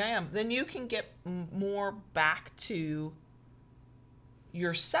repeat? Maybe I am. Then you can get more back to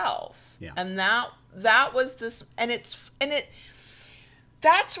yourself. Yeah. And that was this,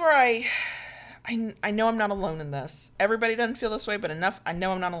 that's where I know I'm not alone in this. Everybody doesn't feel this way, but I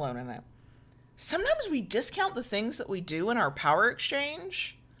know I'm not alone in it. Sometimes we discount the things that we do in our power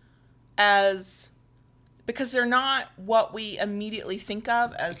exchange because they're not what we immediately think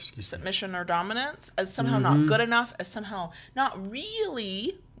of as submission or dominance, as somehow not good enough, as somehow not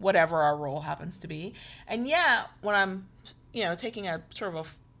really whatever our role happens to be. And yet, when I'm, taking a sort of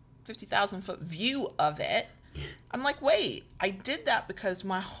a 50,000-foot view of it, I'm like, wait, I did that because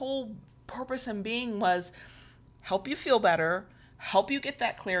my whole purpose in being was help you feel better, help you get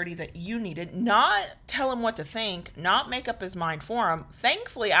that clarity that you needed, not tell him what to think, not make up his mind for him.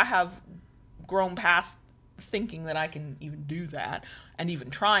 Thankfully, I have grown past thinking that I can even do that and even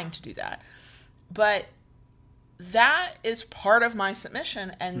trying to do that. But that is part of my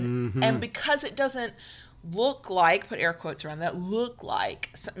submission. And because it doesn't look like, put air quotes around that, look like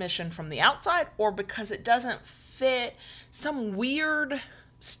submission from the outside, or because it doesn't fit some weird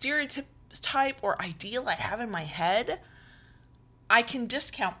stereotype or ideal I have in my head, I can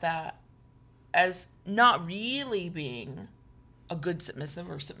discount that as not really being a good submissive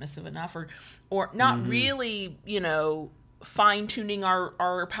or submissive enough, or not really, fine-tuning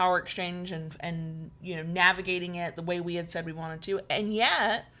our power exchange and navigating it the way we had said we wanted to. And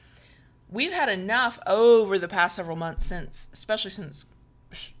yet we've had enough over the past several months, especially since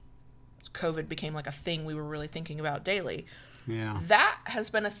COVID became like a thing we were really thinking about daily. Yeah. That has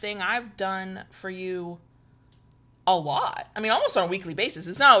been a thing I've done for you a lot. I mean, almost on a weekly basis.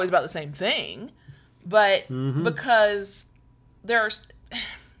 It's not always about the same thing, but because there's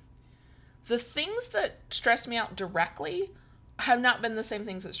the things that stress me out directly have not been the same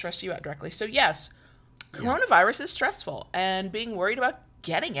things that stress you out directly. So yes, coronavirus is stressful, and being worried about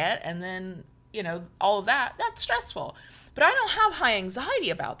getting it, and then, all of that, that's stressful. But I don't have high anxiety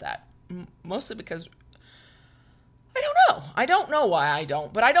about that, mostly because I don't know. I don't know why I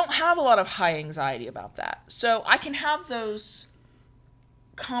don't, but I don't have a lot of high anxiety about that. So I can have those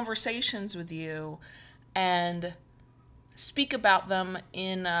conversations with you and speak about them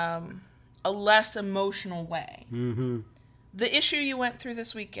in a less emotional way. Mm-hmm. The issue you went through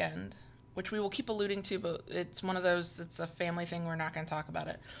this weekend, which we will keep alluding to, but it's one of those, it's a family thing, we're not going to talk about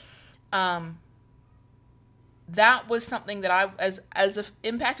it. That was something that I, as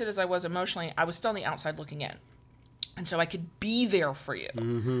impacted as I was emotionally, I was still on the outside looking in. And so I could be there for you.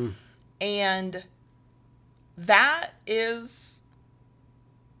 Mm-hmm. And that's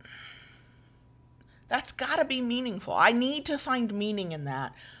got to be meaningful. I need to find meaning in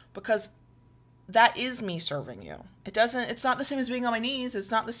that, because that is me serving you. It's not the same as being on my knees.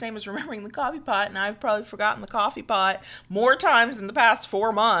 It's not the same as remembering the coffee pot. And I've probably forgotten the coffee pot more times in the past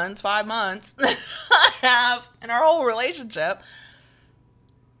 5 months than I have in our whole relationship.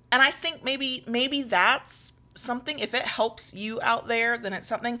 And I think maybe that's something. If it helps you out there, then it's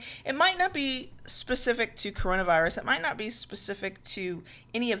something. It might not be specific to coronavirus. It might not be specific to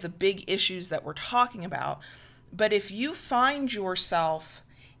any of the big issues that we're talking about. But if you find yourself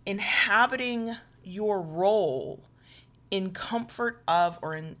inhabiting your role in comfort of,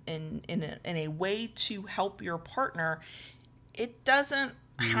 or in a way to help your partner, it doesn't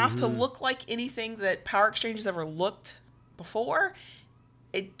have to look like anything that Power Exchange has ever looked before.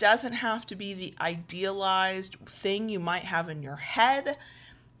 It doesn't have to be the idealized thing you might have in your head.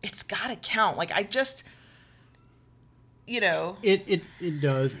 It's got to count. Like, I just, It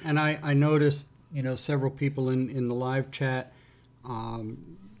does. And I noticed, several people in the live chat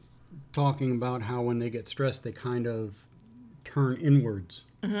talking about how when they get stressed, they kind of turn inwards.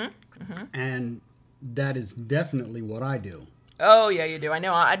 Mm-hmm. Mm-hmm. And that is definitely what I do. Oh, yeah, you do. I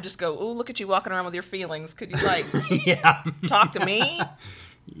know. I'd just go, ooh, look at you walking around with your feelings. Could you, yeah, talk to me?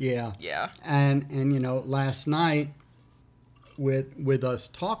 Yeah. Yeah. And last night with us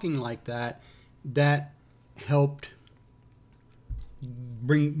talking like that helped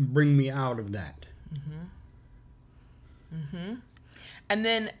bring me out of that. Mm-hmm. Mm-hmm. And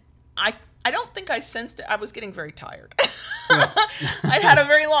then I don't think I sensed it. I was getting very tired. Yeah. I'd had a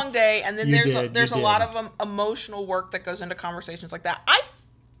very long day, and then there's a did. lot of emotional work that goes into conversations like that.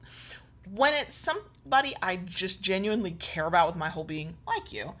 When it's somebody I just genuinely care about with my whole being,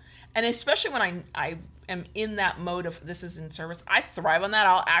 like you, and especially when I am in that mode of this is in service, I thrive on that.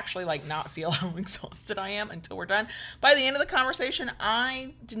 I'll actually not feel how exhausted I am until we're done. By the end of the conversation,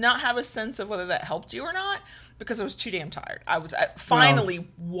 I did not have a sense of whether that helped you or not, because I was too damn tired. I was finally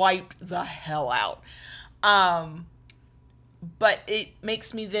wiped the hell out. But it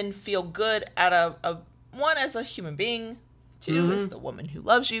makes me then feel good at one, as a human being, 2, as the woman who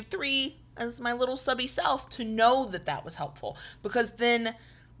loves you, 3, as my little subby self, to know that was helpful, because then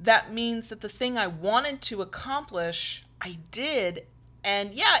that means that the thing I wanted to accomplish, I did.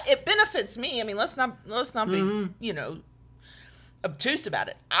 And yeah, it benefits me. I mean, let's not be, obtuse about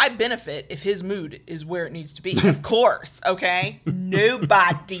it. I benefit if his mood is where it needs to be. Of course, okay?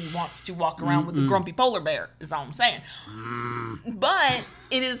 Nobody wants to walk around with a grumpy polar bear, is all I'm saying. But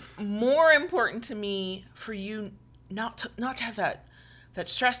it is more important to me for you not to have that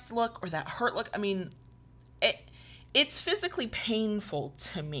stressed look or that hurt look. I mean, it's physically painful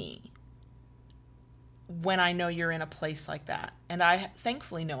to me when I know you're in a place like that. And I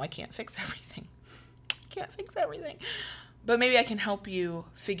thankfully know I can't fix everything. But maybe I can help you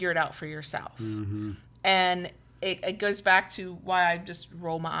figure it out for yourself. Mm-hmm. And it goes back to why I just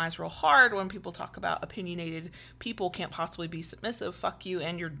roll my eyes real hard when people talk about opinionated people can't possibly be submissive. Fuck you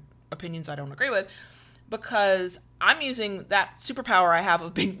and your opinions I don't agree with. Because I'm using that superpower I have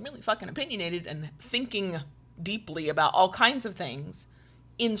of being really fucking opinionated and thinking deeply about all kinds of things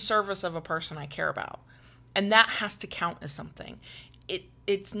in service of a person I care about. And that has to count as something.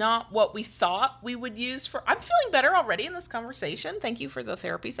 It's not what we thought we would use for... I'm feeling better already in this conversation. Thank you for the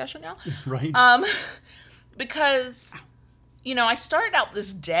therapy session now. Right. Because, I started out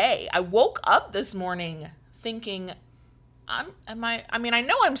this day. I woke up this morning thinking, I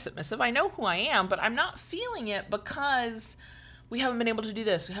know I'm submissive. I know who I am, but I'm not feeling it because we haven't been able to do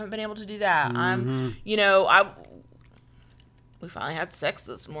this. We haven't been able to do that. We finally had sex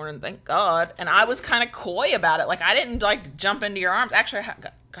this morning, thank God. And I was kind of coy about it. I didn't jump into your arms. Actually, I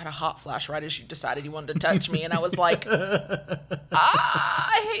got a hot flash right as you decided you wanted to touch me. And I was like, I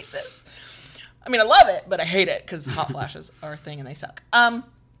hate this. I mean, I love it, but I hate it because hot flashes are a thing and they suck.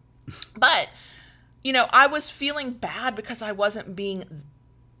 But, I was feeling bad because I wasn't being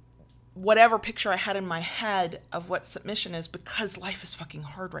whatever picture I had in my head of what submission is, because life is fucking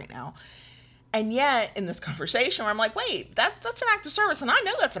hard right now. And yet in this conversation where I'm like, wait, that's an act of service. And I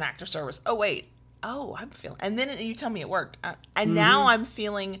know that's an act of service. Oh, wait. Oh, I'm feeling, and then you tell me it worked. And now I'm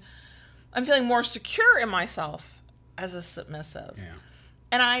feeling more secure in myself as a submissive. Yeah.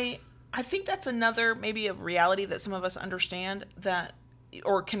 And I think that's another, maybe a reality that some of us understand that,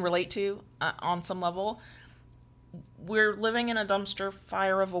 or can relate to on some level. We're living in a dumpster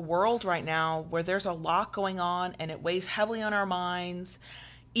fire of a world right now where there's a lot going on and it weighs heavily on our minds,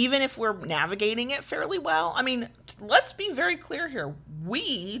 even if we're navigating it fairly well. I mean, let's be very clear here.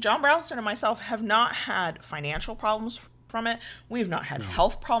 We, John Brownstone and myself, have not had financial problems from it. We've not had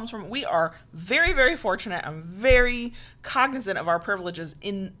health problems from it. We are very, very fortunate. I'm very cognizant of our privileges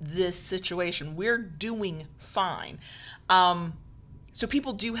in this situation. We're doing fine. So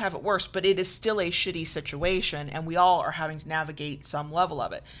people do have it worse, but it is still a shitty situation, and we all are having to navigate some level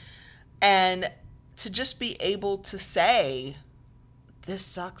of it. And to just be able to say, this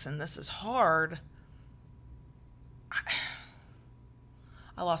sucks and this is hard.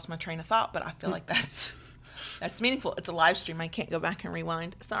 I lost my train of thought, but I feel like that's meaningful. It's a live stream. I can't go back and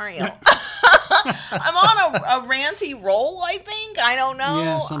rewind. Sorry. I'm on a ranty roll, I think. I don't know.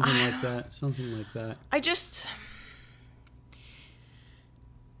 Yeah, something like that. I just...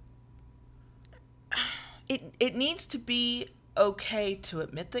 It needs to be okay to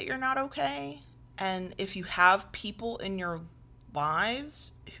admit that you're not okay. And if you have people in your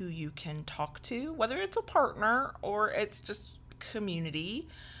lives who you can talk to, whether it's a partner or it's just community,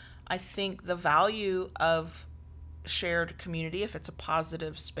 I think the value of shared community, if it's a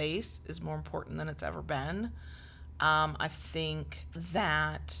positive space, is more important than it's ever been. I think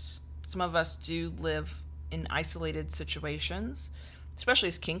that some of us do live in isolated situations, especially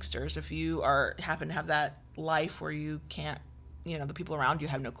as kinksters. If you happen to have that life where you can't, the people around you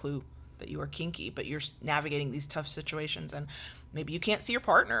have no clue that you are kinky, but you're navigating these tough situations, and maybe you can't see your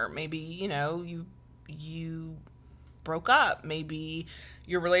partner. Maybe, you broke up. Maybe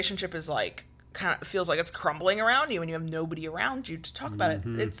your relationship is like, kind of feels like it's crumbling around you and you have nobody around you to talk about it.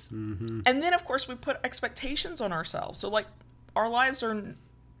 And then of course we put expectations on ourselves. So like our lives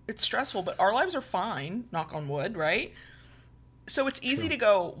it's stressful, but our lives are fine, knock on wood, right? So it's easy to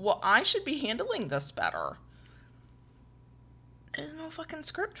go, well, I should be handling this better. There's no fucking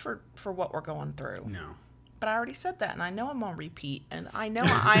script for what we're going through. No. But I already said that, and I know I'm on repeat, and I know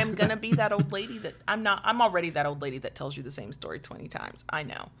I am going to be that old lady that I'm already that old lady that tells you the same story 20 times. I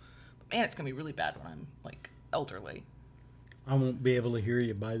know. But man, it's going to be really bad when I'm like elderly. I won't be able to hear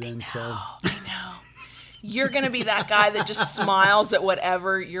you by then. I know. You're going to be that guy that just smiles at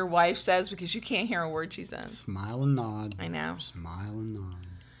whatever your wife says because you can't hear a word she says. Smile and nod. I know. Smile and nod.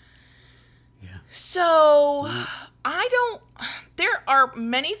 Yeah. So, there are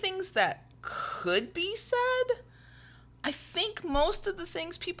many things that could be said. I think most of the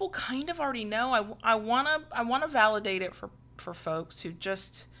things people kind of already know. I want to validate it for folks who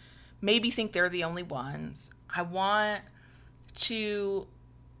just maybe think they're the only ones. I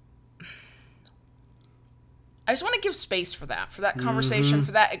just want to give space for that conversation,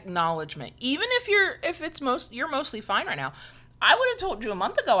 for that acknowledgement. Even if you're mostly fine right now. I would have told you a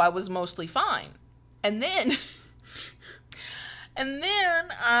month ago I was mostly fine. And then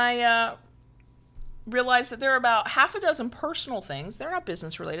I realized that there are about half a dozen personal things. They're not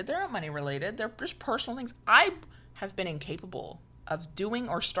business related. They're not money related. They're just personal things I have been incapable of doing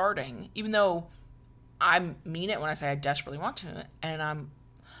or starting, even though I mean it when I say I desperately want to. And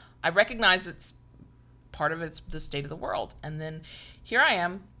I recognize it's part of it's the state of the world. And then here I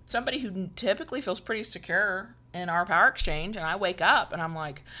am, somebody who typically feels pretty secure in our power exchange, and I wake up and I'm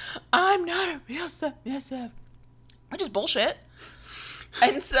like, I'm not a real submissive, which is bullshit.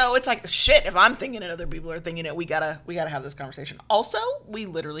 And so it's like, shit, if I'm thinking it, other people are thinking it, we gotta have this conversation. Also, we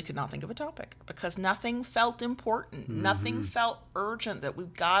literally could not think of a topic because nothing felt important. Nothing felt urgent that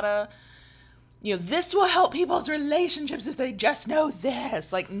we've gotta, this will help people's relationships if they just know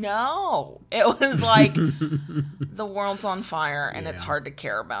this. Like, no. It was like, the world's on fire and it's hard to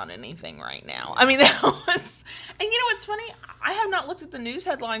care about anything right now. I mean, that was, and it's funny, I have not looked at the news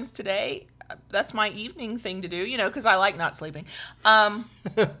headlines today. That's my evening thing to do, because I like not sleeping. And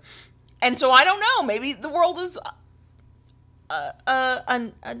so I don't know, maybe the world is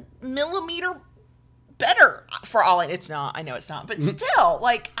a millimeter better for all it's not. I know it's not, but still,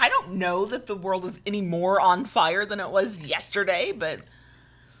 like, I don't know that the world is any more on fire than it was yesterday, but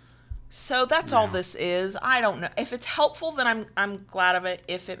so that's all this is. I don't know. If it's helpful, then I'm glad of it.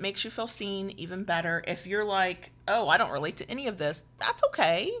 If it makes you feel seen, even better. If you're like, oh, I don't relate to any of this, that's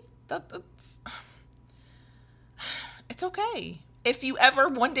okay. That's it's okay. if you ever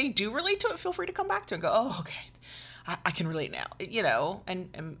one day do relate to it, feel free to come back to it and go, oh, okay, I can relate now,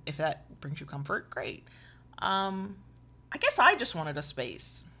 and if that brings you comfort, great. I guess I just wanted a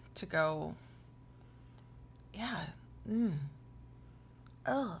space to go, yeah,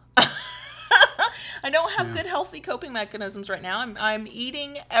 I don't have good, healthy coping mechanisms right now. I'm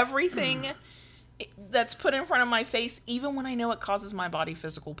eating everything that's put in front of my face, even when I know it causes my body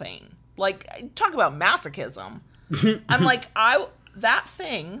physical pain. Like, talk about masochism. I'm like, that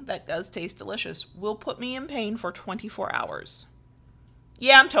thing that does taste delicious will put me in pain for 24 hours.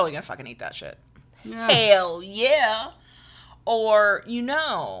 Yeah, I'm totally gonna fucking eat that shit. Yeah. Hell yeah. Or,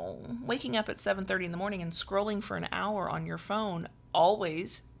 waking up at 7:30 in the morning and scrolling for an hour on your phone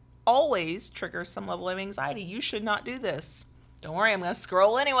always triggers some level of anxiety. You should not do this. Don't worry, I'm going to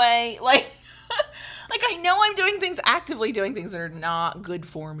scroll anyway. Like I know I'm actively doing things that are not good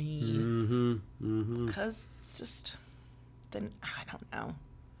for me. Because it's just, then, I don't know.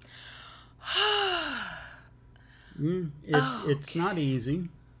 It's not easy.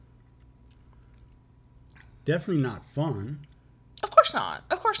 Definitely not fun. Of course not.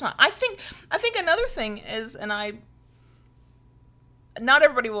 I think another thing is, and not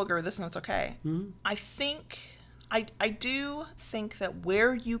everybody will agree with this, and that's okay. Mm-hmm. I do think that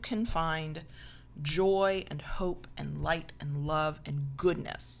where you can find joy and hope and light and love and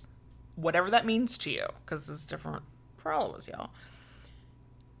goodness, whatever that means to you, because it's different for all of us, y'all.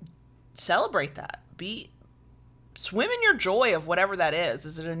 Celebrate that. Swim in your joy of whatever that is.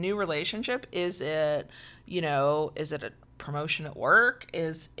 Is it a new relationship? Is it a promotion at work?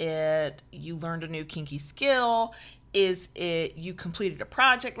 Is it you learned a new kinky skill? Is it you completed a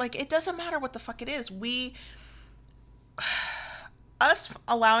project? Like, it doesn't matter what the fuck it is. Us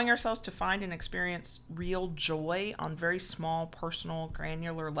allowing ourselves to find and experience real joy on very small, personal,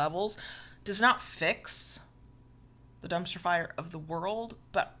 granular levels does not fix the dumpster fire of the world,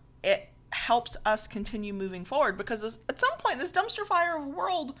 but it helps us continue moving forward, because at some point this dumpster fire of the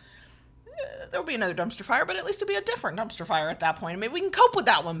world, there'll be another dumpster fire, but at least it'll be a different dumpster fire at that point. Maybe we can cope with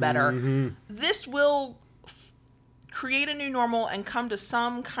that one better. Mm-hmm. This will create a new normal and come to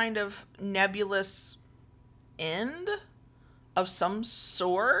some kind of nebulous end of some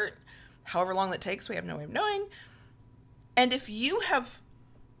sort, however long that takes, we have no way of knowing. And if you have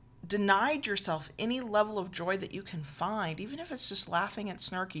denied yourself any level of joy that you can find, even if it's just laughing at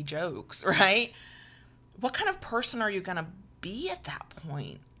snarky jokes, right? What kind of person are you going to be at that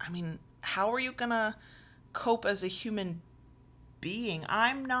point? I mean, how are you going to cope as a human being?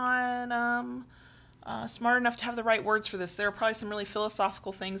 I'm not smart enough to have the right words for this. There are probably some really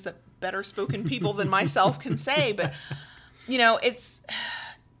philosophical things that better spoken people than myself can say, but it's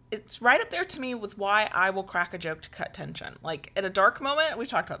right up there to me with why I will crack a joke to cut tension. Like, at a dark moment, we've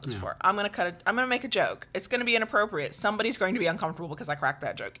talked about this before. I'm going to make a joke. It's going to be inappropriate. Somebody's going to be uncomfortable because I cracked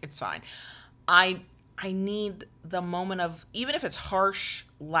that joke. It's fine. I need the moment of, even if it's harsh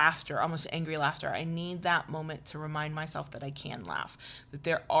laughter, almost angry laughter, I need that moment to remind myself that I can laugh, that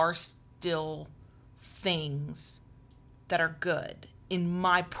there are still things that are good in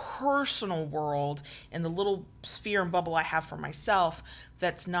my personal world, in the little sphere and bubble I have for myself,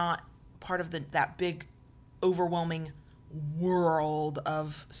 that's not part of that big, overwhelming world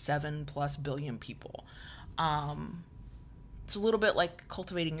of 7+ billion people. It's a little bit like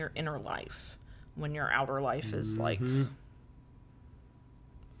cultivating your inner life when your outer life is like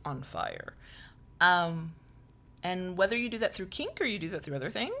on fire. And whether you do that through kink or you do that through other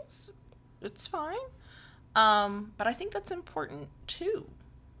things, it's fine. But I think that's important too.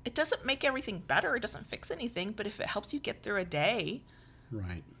 It doesn't make everything better. It doesn't fix anything. But if it helps you get through a day,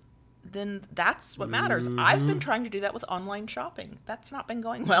 right, then that's what matters. I've been trying to do that with online shopping. That's not been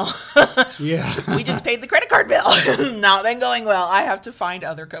going well. Yeah. We just paid the credit card bill. Not been going well. I have to find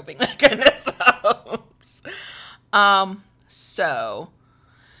other coping mechanisms. So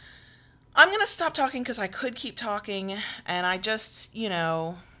I'm going to stop talking because I could keep talking. And I just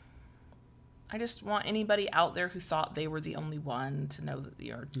want anybody out there who thought they were the only one to know that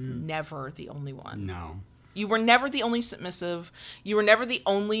you're never the only one. No. You were never the only submissive. You were never the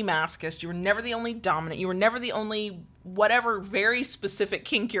only masochist. You were never the only dominant. You were never the only whatever very specific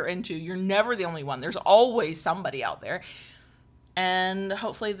kink you're into. You're never the only one. There's always somebody out there. And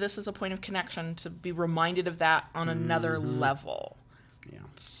hopefully this is a point of connection to be reminded of that on another level. Yeah.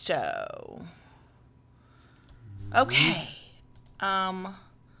 So, okay.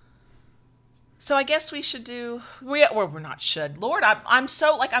 So I guess we should do, we're not should. Lord, I'm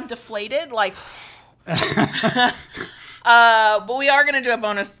so, I'm deflated, but we are going to do a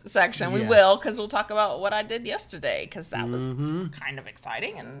bonus section. We will, because we'll talk about what I did yesterday, because that was kind of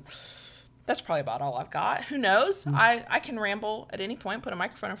exciting and That's probably about all I've got. Who knows? I can ramble at any point. Put a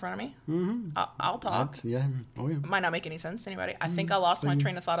microphone in front of me. I'll talk. Yeah. Oh, yeah. It might not make any sense to anybody. I think I lost my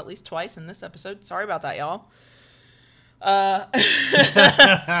train of thought at least twice in this episode. Sorry about that, y'all.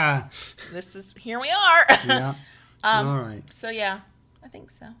 Here we are. Yeah. All right. So yeah, I think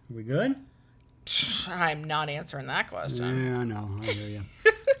so. We good? I'm not answering that question. Yeah, I know. I hear you.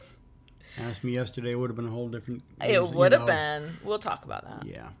 Asked me yesterday, would have been a whole different. It would have been. We'll talk about that.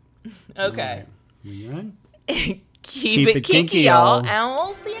 Yeah. Okay. Right. We good? Keep it kinky, y'all, and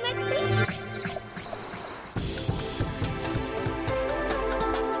we'll see you next week.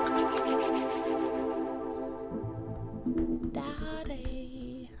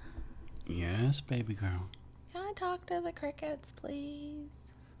 Daddy. Yes, baby girl. Can I talk to the crickets,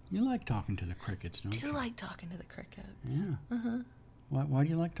 please? You like talking to the crickets, don't you? I do like talking to the crickets. Yeah. Uh-huh. Why do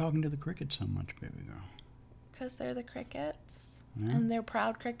you like talking to the crickets so much, baby girl? Because they're the crickets. Yeah. And they're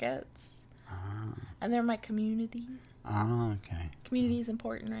proud crickets. Ah. And they're my community. Ah, okay. Community is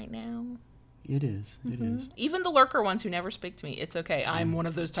important right now. It is. It is. Even the lurker ones who never speak to me, it's okay. I'm one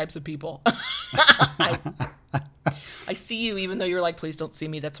of those types of people. I see you even though you're like, please don't see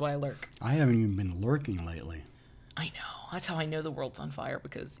me. That's why I lurk. I haven't even been lurking lately. I know. That's how I know the world's on fire,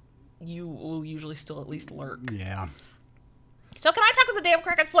 because you will usually still at least lurk. Yeah. So can I talk to the damn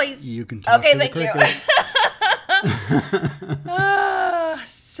crickets, please? You can talk to the crickets.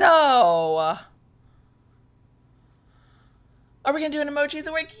 So, are we going to do an emoji of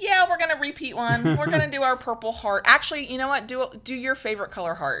the week? Yeah, we're going to repeat one. We're going to do our purple heart. Actually, you know what? Do your favorite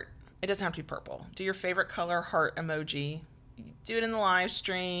color heart. It doesn't have to be purple. Do your favorite color heart emoji. Do it in the live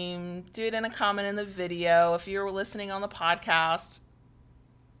stream. Do it in a comment in the video. If you're listening on the podcast,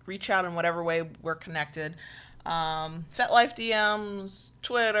 reach out in whatever way we're connected. FetLife DMs,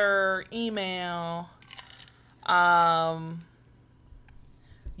 Twitter, email.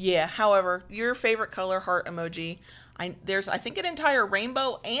 Yeah, however, your favorite color heart emoji. There's, I think, an entire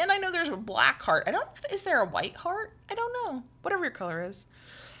rainbow, and I know there's a black heart. I don't know is there a white heart? I don't know. Whatever your color is.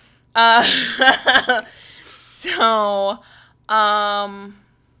 So,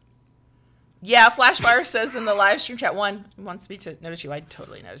 yeah, Flashfire says in the live stream chat, one wants me to notice you. I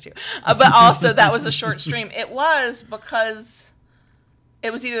totally noticed you. But also, that was a short stream. It was because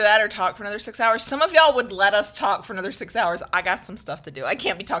it was either that or talk for another 6 hours. Some of y'all would let us talk for another 6 hours. I got some stuff to do. I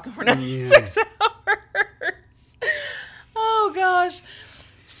can't be talking for another 6 hours. Oh, gosh.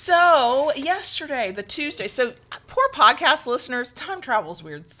 So, yesterday, the Tuesday. So, poor podcast listeners, time travel is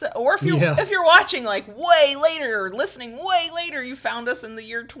weird. So, or if you're watching like way later, or listening way later, you found us in the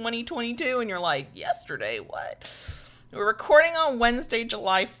year 2022 and you're like, yesterday, what? We're recording on Wednesday,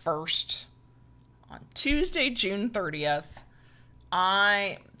 July 1st. On Tuesday, June 30th.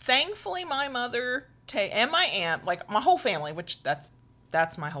 Thankfully, my mother and my aunt, like my whole family, which that's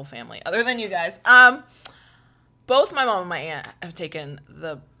my whole family, other than you guys. Both my mom and my aunt have taken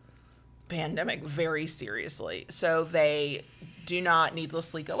the pandemic very seriously. So they do not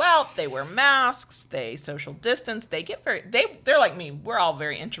needlessly go out. They wear masks. They social distance. They're like me. We're all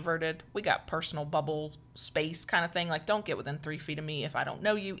very introverted. We got personal bubble space kind of thing. Like, don't get within 3 feet of me if I don't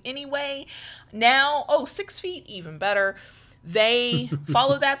know you anyway. Now, 6 feet, even better. They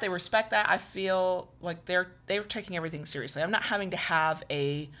follow that. They respect that. I feel like they're taking everything seriously. I'm not having to have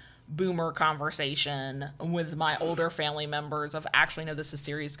a boomer conversation with my older family members of actually, no, this is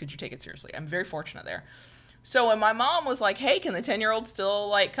serious. Could you take it seriously? I'm very fortunate there. So when my mom was like, hey, can the 10-year-old still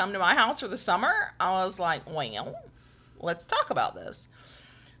like come to my house for the summer? I was like, well, let's talk about this.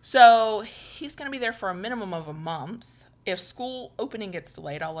 So he's going to be there for a minimum of a month. If school opening gets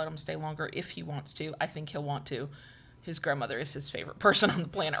delayed, I'll let him stay longer if he wants to. I think he'll want to. His grandmother is his favorite person on the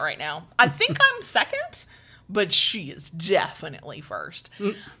planet right now. I think I'm second, but she is definitely first.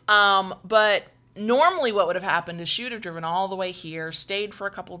 But normally what would have happened is she would have driven all the way here, stayed for a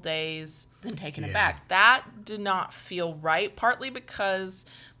couple days, then taken it back. That did not feel right, partly because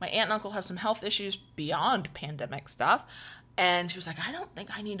my aunt and uncle have some health issues beyond pandemic stuff. And she was like, I don't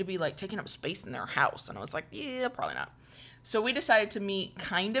think I need to be like taking up space in their house. And I was like, yeah, probably not. So we decided to meet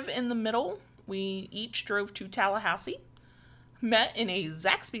kind of in the middle. We each drove to Tallahassee, met in a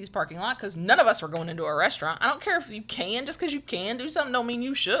Zaxby's parking lot because none of us were going into a restaurant. I don't care if you can. Just because you can do something don't mean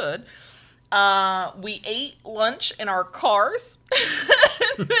you should. We ate lunch in our cars.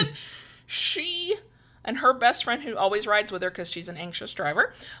 And then she and her best friend, who always rides with her because she's an anxious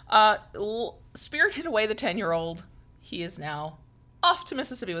driver, spirited away the 10-year-old. He is now off to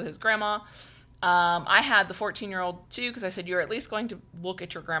Mississippi with his grandma. I had the 14-year-old too, because I said, you're at least going to look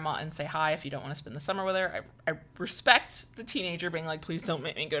at your grandma and say hi if you don't want to spend the summer with her. I respect the teenager being like, please don't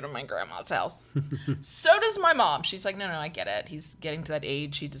make me go to my grandma's house. So does my mom. She's like, no, I get it. He's getting to that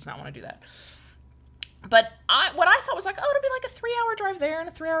age. He does not want to do that. But what I thought was like, oh, it'll be like a 3-hour drive there and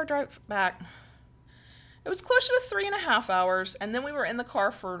a 3-hour drive back. It was closer to 3.5 hours. And then we were in the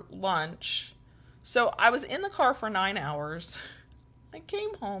car for lunch. So I was in the car for 9 hours. I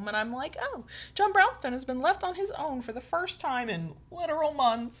came home and I'm like, oh, John Brownstone has been left on his own for the first time in literal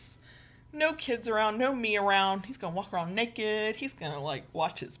months. No kids around, no me around. He's going to walk around naked. He's going to like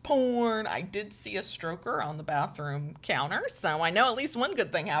watch his porn. I did see a stroker on the bathroom counter, so I know at least one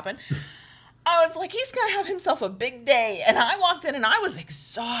good thing happened. I was like, he's going to have himself a big day. And I walked in and I was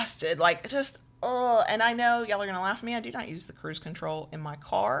exhausted, like just, and I know y'all are going to laugh at me. I do not use the cruise control in my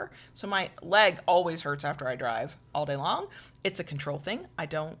car. So my leg always hurts after I drive all day long. It's a control thing. I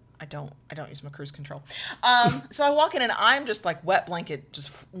don't use my cruise control. So I walk in and I'm just like wet blanket,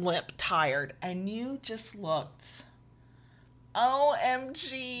 just limp, tired. And you just looked,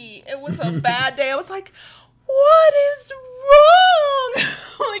 OMG. It was a bad day. I was like, what is wrong?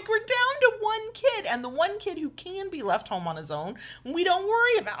 Like, we're down to one kid, and the one kid who can be left home on his own, we don't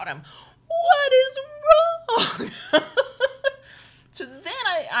worry about him. What is wrong? So then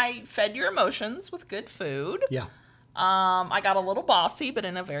I fed your emotions with good food. Yeah. I got a little bossy, but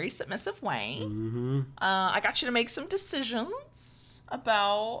in a very submissive way. Mm-hmm. I got you to make some decisions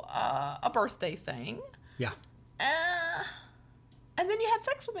about a birthday thing. Yeah. And then you had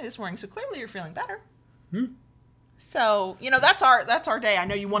sex with me this morning, so clearly you're feeling better. Hmm. So, that's our day. I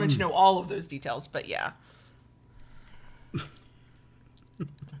know you wanted to know all of those details, but yeah. I'm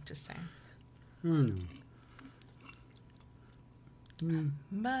just saying.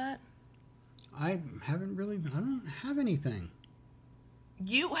 But I don't have anything.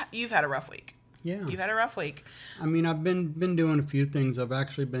 You've had a rough week. Yeah. You've had a rough week. I mean, I've been doing a few things. I've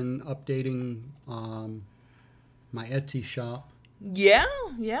actually been updating my Etsy shop. Yeah.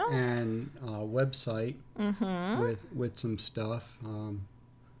 And website with some stuff,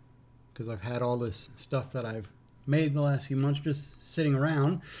 because I've had all this stuff that I've made the last few months just sitting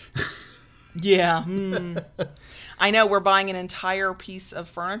around. Yeah. I know, we're buying an entire piece of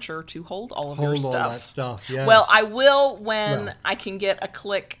furniture to hold all of your stuff. Hold all that stuff, yes. Well, I will when I can get a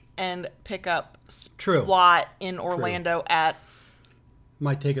click and pick up lot in Orlando at...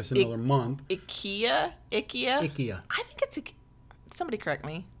 Might take us another month. IKEA? IKEA. I think it's... Somebody correct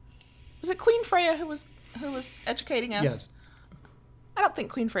me. Was it Queen Freya who was educating us? Yes. I don't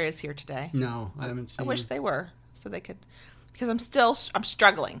think Queen Freya's here today. No, I haven't seen I wish they were, so they could... Because I'm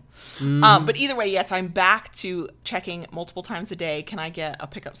struggling. Mm-hmm. But either way, yes, I'm back to checking multiple times a day. Can I get a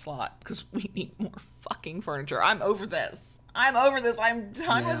pickup slot? Because we need more fucking furniture. I'm over this. I'm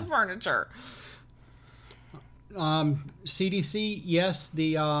done with furniture. CDC, yes,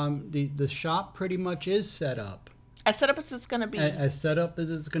 the shop pretty much is set up. As set up as it's going to be. As set up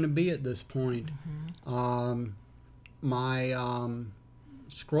as it's going to be at this point. Mm-hmm. My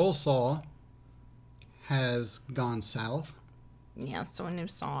scroll saw has gone south. Yeah, so a new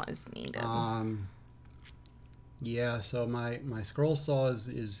saw is needed. Yeah, so my scroll saw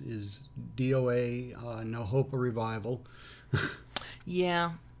is DOA, no hope of revival.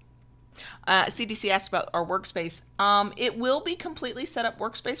 Yeah. CDC asked about our workspace. It will be completely set up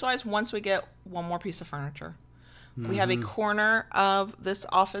workspace-wise once we get one more piece of furniture. Mm-hmm. We have a corner of this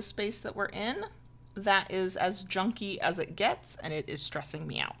office space that we're in that is as junky as it gets, and it is stressing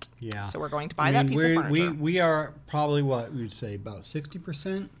me out. Yeah. So we're going to buy that piece of furniture. We are probably, what we'd say, about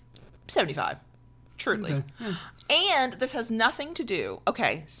 60%? 75. Truly. Okay. Yeah. And this has nothing to do...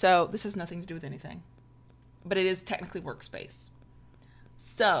 Okay, so this has nothing to do with anything. But it is technically workspace.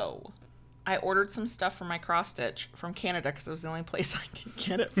 So, I ordered some stuff for my cross stitch from Canada because it was the only place I could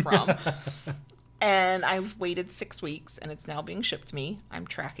get it from. And I've waited 6 weeks, and it's now being shipped to me. I'm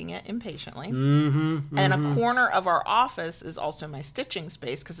tracking it impatiently. Mm-hmm. And a corner of our office is also my stitching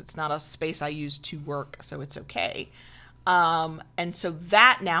space because it's not a space I use to work, so it's okay. And so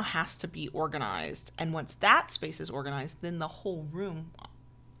that now has to be organized. And once that space is organized, then the whole room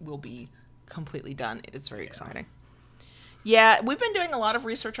will be completely done. It is very exciting. Yeah, we've been doing a lot of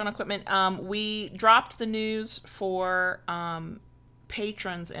research on equipment. We dropped the news for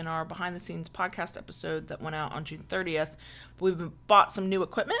patrons in our behind the scenes podcast episode that went out on June 30th. We've bought some new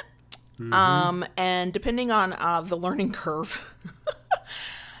equipment. Mm-hmm. And depending on the learning curve,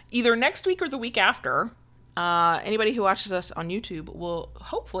 either next week or the week after, anybody who watches us on YouTube will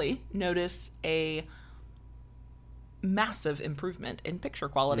hopefully notice a massive improvement in picture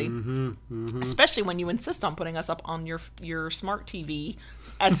quality, Mm-hmm. especially when you insist on putting us up on your smart TV,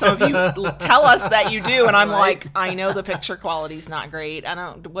 as some of you tell us that you do, and I'm like, I know the picture quality's not great.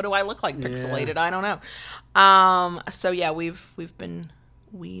 What do I look like pixelated? I don't know. So yeah, we've been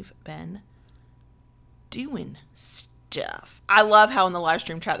doing stuff. I love how in the live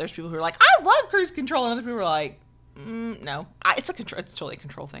stream chat there's people who are like, I love cruise control, and other people are like, no, it's totally a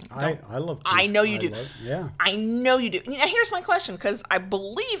control thing. I love. I know you do. Yeah. I know you do. Now, here's my question, because I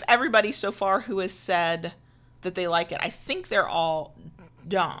believe everybody so far who has said that they like it, I think they're all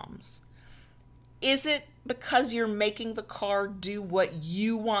DOMs. Is it because you're making the car do what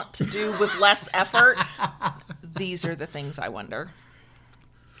you want to do with less effort? These are the things I wonder.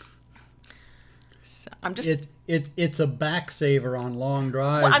 So I'm just. It's a back saver on long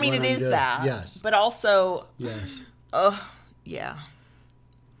drives. Well, I mean, it is that. Yes. But also. Yes. Yeah.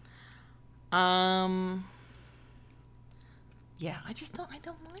 Yeah, I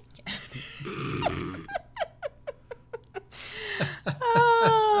don't like it.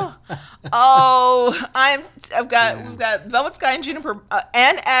 We've got Velvet Sky and Juniper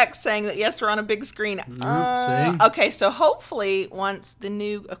and X saying that yes, we're on a big screen. Okay, so hopefully once the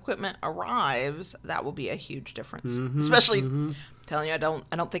new equipment arrives, that will be a huge difference. Especially, I'm telling you, I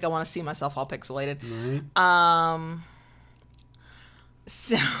don't think I want to see myself all pixelated. Right.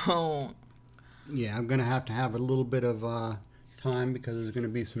 So. Yeah, I'm gonna have to have a little bit of time because there's gonna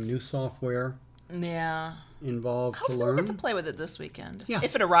be some new software. Yeah. Involved Hopefully to learn. we'll get to play with it this weekend. Yeah.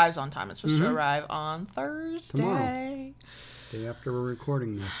 If it arrives on time. It's supposed to arrive on Thursday. Tomorrow. Day after we're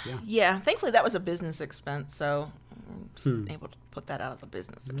recording this, yeah. Yeah. Thankfully, that was a business expense, so I'm just able to put that out of the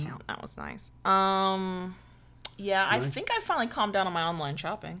business account. That was nice. Yeah, nice. I think I finally calmed down on my online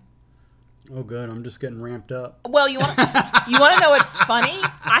shopping. Oh, good. I'm just getting ramped up. Well, you want to know what's funny?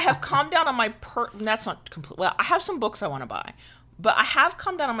 I have calmed down on my that's not complete. Well, I have some books I want to buy. But I have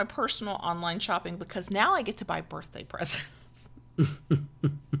come down on my personal online shopping because now I get to buy birthday presents.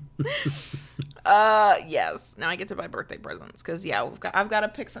 Yes, now I get to buy birthday presents because I've got to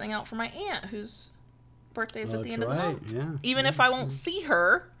pick something out for my aunt whose birthday is at the end of the month. Yeah. Even if I won't see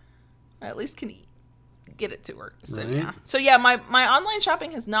her, I at least can get it to her. So right. yeah. So yeah, my online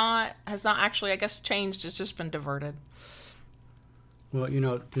shopping has not actually, I guess, changed. It's just been diverted. Well,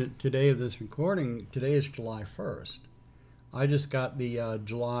 today of this recording, today is July 1st. I just got the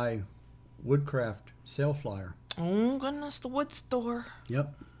July Woodcraft sale flyer. Oh, goodness, the wood store.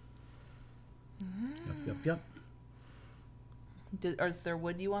 Yep. Yep. Is there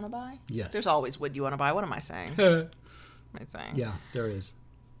wood you want to buy? Yes. There's always wood you want to buy. What am I saying? What am I saying? Yeah, there is.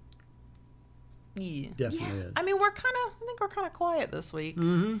 Yeah. Definitely is. I mean, I think we're kind of quiet this week.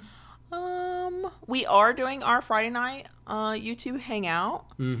 Mm-hmm. We are doing our Friday night YouTube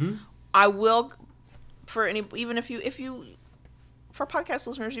hangout. Mm-hmm. I will, for podcast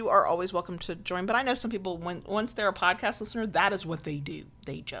listeners, you are always welcome to join. But I know some people, once they're a podcast listener, that is what they do.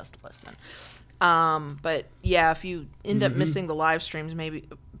 They just listen. But yeah, if you end up missing the live streams, maybe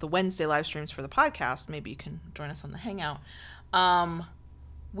the Wednesday live streams for the podcast, maybe you can join us on the hangout.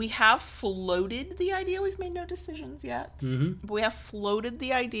 We have floated the idea. We've made no decisions yet. But we have floated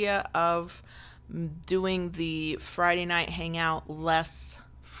the idea of doing the Friday night hangout less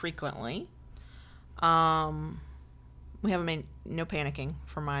frequently. We haven't made no panicking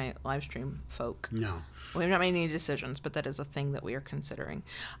for my live stream folk. No. We have not made any decisions, but that is a thing that we are considering.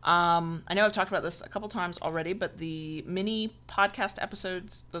 I know I've talked about this a couple times already, but the mini podcast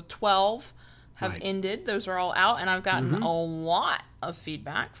episodes, the 12, have ended. Those are all out, and I've gotten a lot of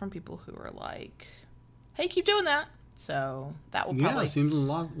feedback from people who are like, hey, keep doing that. So that will probably... Yeah, it seems a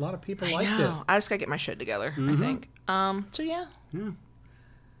lot of people liked it. I just got to get my shit together, I think. So yeah. Yeah.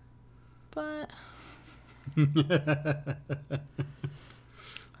 But...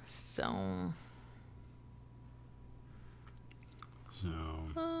 So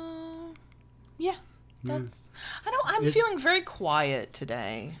yeah, that's. I'm feeling very quiet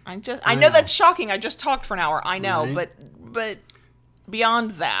today. I know that's shocking. I just talked for an hour. I know, but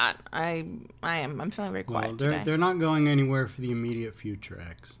beyond that, I'm feeling very quiet today. They're not going anywhere for the immediate future,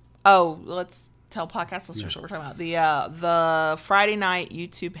 X. Oh, let's tell podcast listeners what we're talking about. The Friday night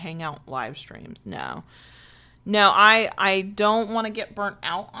YouTube hangout live streams. No, I don't want to get burnt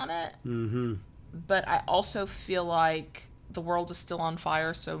out on it. But I also feel like the world is still on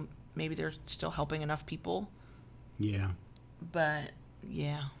fire, so maybe they're still helping enough people. Yeah. But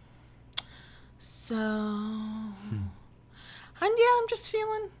yeah. So I'm just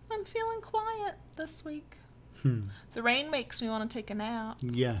feeling quiet this week. The rain makes me want to take a nap.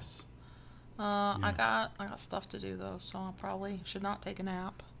 Yes. I got stuff to do though, so I probably should not take a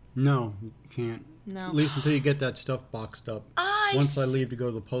nap. No, you can't. No. At least until you get that stuff boxed up. Once I leave to go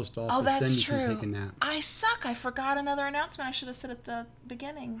to the post office, then you can take a nap. I suck. I forgot another announcement I should have said at the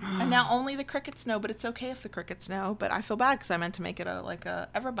beginning. And now only the crickets know, but it's okay if the crickets know. But I feel bad because I meant to make it a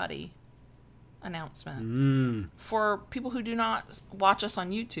everybody announcement. For people who do not watch us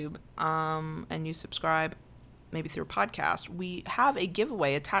on YouTube and you subscribe maybe through a podcast, we have a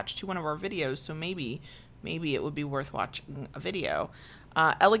giveaway attached to one of our videos. So maybe it would be worth watching a video.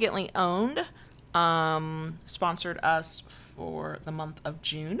 Elegantly Owned sponsored us for the month of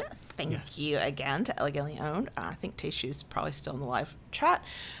June. Thank you again to Elegantly Owned. I think Taste Shoes is probably still in the live chat.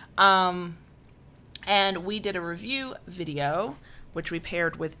 And we did a review video, which we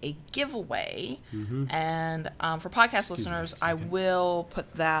paired with a giveaway. And for podcast listeners, I will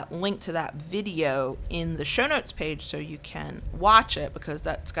put that link to that video in the show notes page so you can watch it, because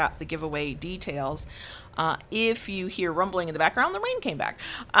that's got the giveaway details. If you hear rumbling in the background, the rain came back.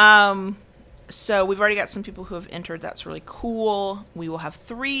 So we've already got some people who have entered. That's really cool. We will have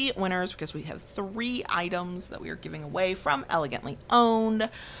 3 winners because we have 3 items that we are giving away from Elegantly Owned.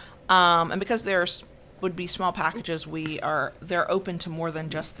 And because would be small packages, they're open to more than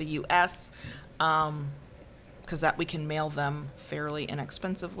just the US, because that we can mail them fairly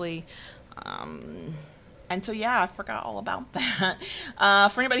inexpensively. And so, I forgot all about that.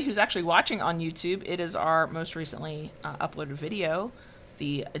 For anybody who's actually watching on YouTube, it is our most recently uploaded video,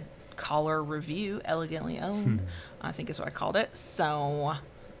 the collar review, Elegantly Owned, I think is what I called it. So,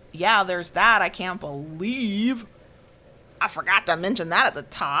 there's that. I can't believe I forgot to mention that at the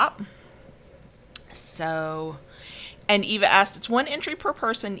top. So, and Eva asked, it's 1 entry per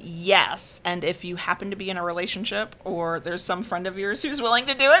person. Yes. And if you happen to be in a relationship or there's some friend of yours who's willing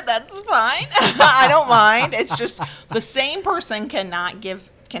to do it, that's fine. I don't mind. It's just the same person cannot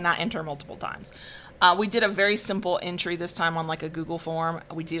enter multiple times. We did a very simple entry this time on like a Google form.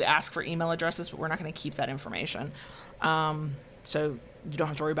 We do ask for email addresses, but we're not going to keep that information. So you don't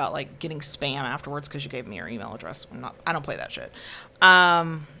have to worry about like getting spam afterwards because you gave me your email address. I don't play that shit.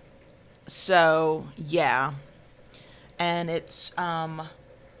 So yeah. And it's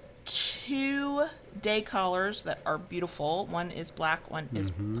 2 day collars that are beautiful. One is black, one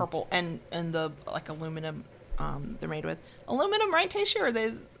is purple, and the like aluminum they're made with. Aluminum, right, Taysha? Or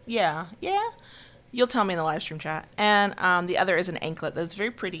they yeah. You'll tell me in the live stream chat. And the other is an anklet that's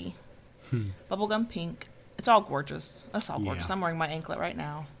very pretty. Bubblegum pink. It's all gorgeous. That's all gorgeous. I'm wearing my anklet right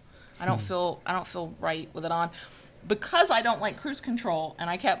now. I don't feel right with it on. Because I don't like cruise control, and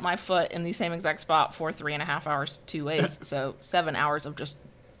I kept my foot in the same exact spot for 3.5 hours 2 ways, so 7 hours of just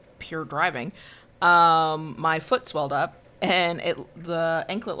pure driving, my foot swelled up, and the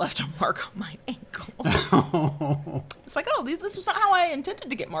anklet left a mark on my ankle. It's like, this was not how I intended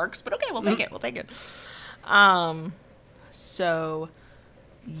to get marks, but okay, we'll take it. So,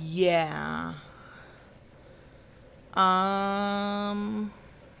 yeah.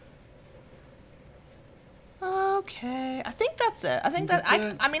 Okay, I think that's it. I think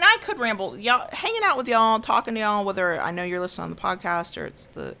I mean, I could ramble. Y'all, hanging out with y'all, talking to y'all, whether I know you're listening on the podcast or it's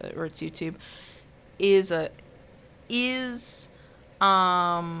YouTube, is a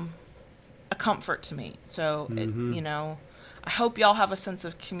comfort to me. So I hope y'all have a sense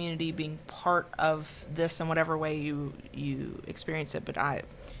of community, being part of this in whatever way you experience it. But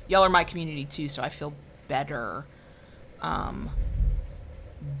y'all are my community too, so I feel better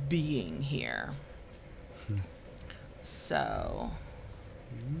being here. So,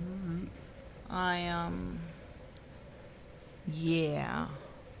 that's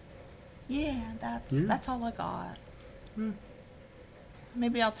all I got.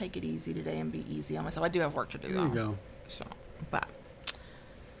 Maybe I'll take it easy today and be easy on myself. I do have work to do. There you go. So, but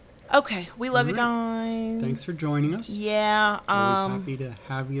okay, we love you guys. Thanks for joining us. Yeah, always happy to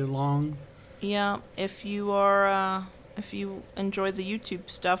have you along. Yeah, if you are. If you enjoy the YouTube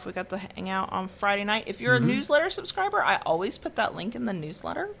stuff, we got the hangout on Friday night. If you're a newsletter subscriber, I always put that link in the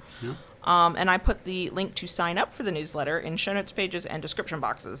newsletter. Yeah. And I put the link to sign up for the newsletter in show notes pages and description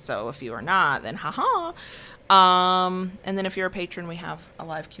boxes. So if you are not, then haha. And then if you're a patron, we have a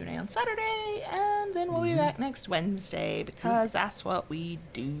live Q&A on Saturday. And then we'll be back next Wednesday because that's what we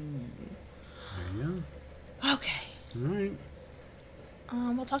do. There you go. Okay. All right.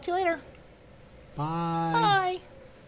 We'll talk to you later. Bye. Bye.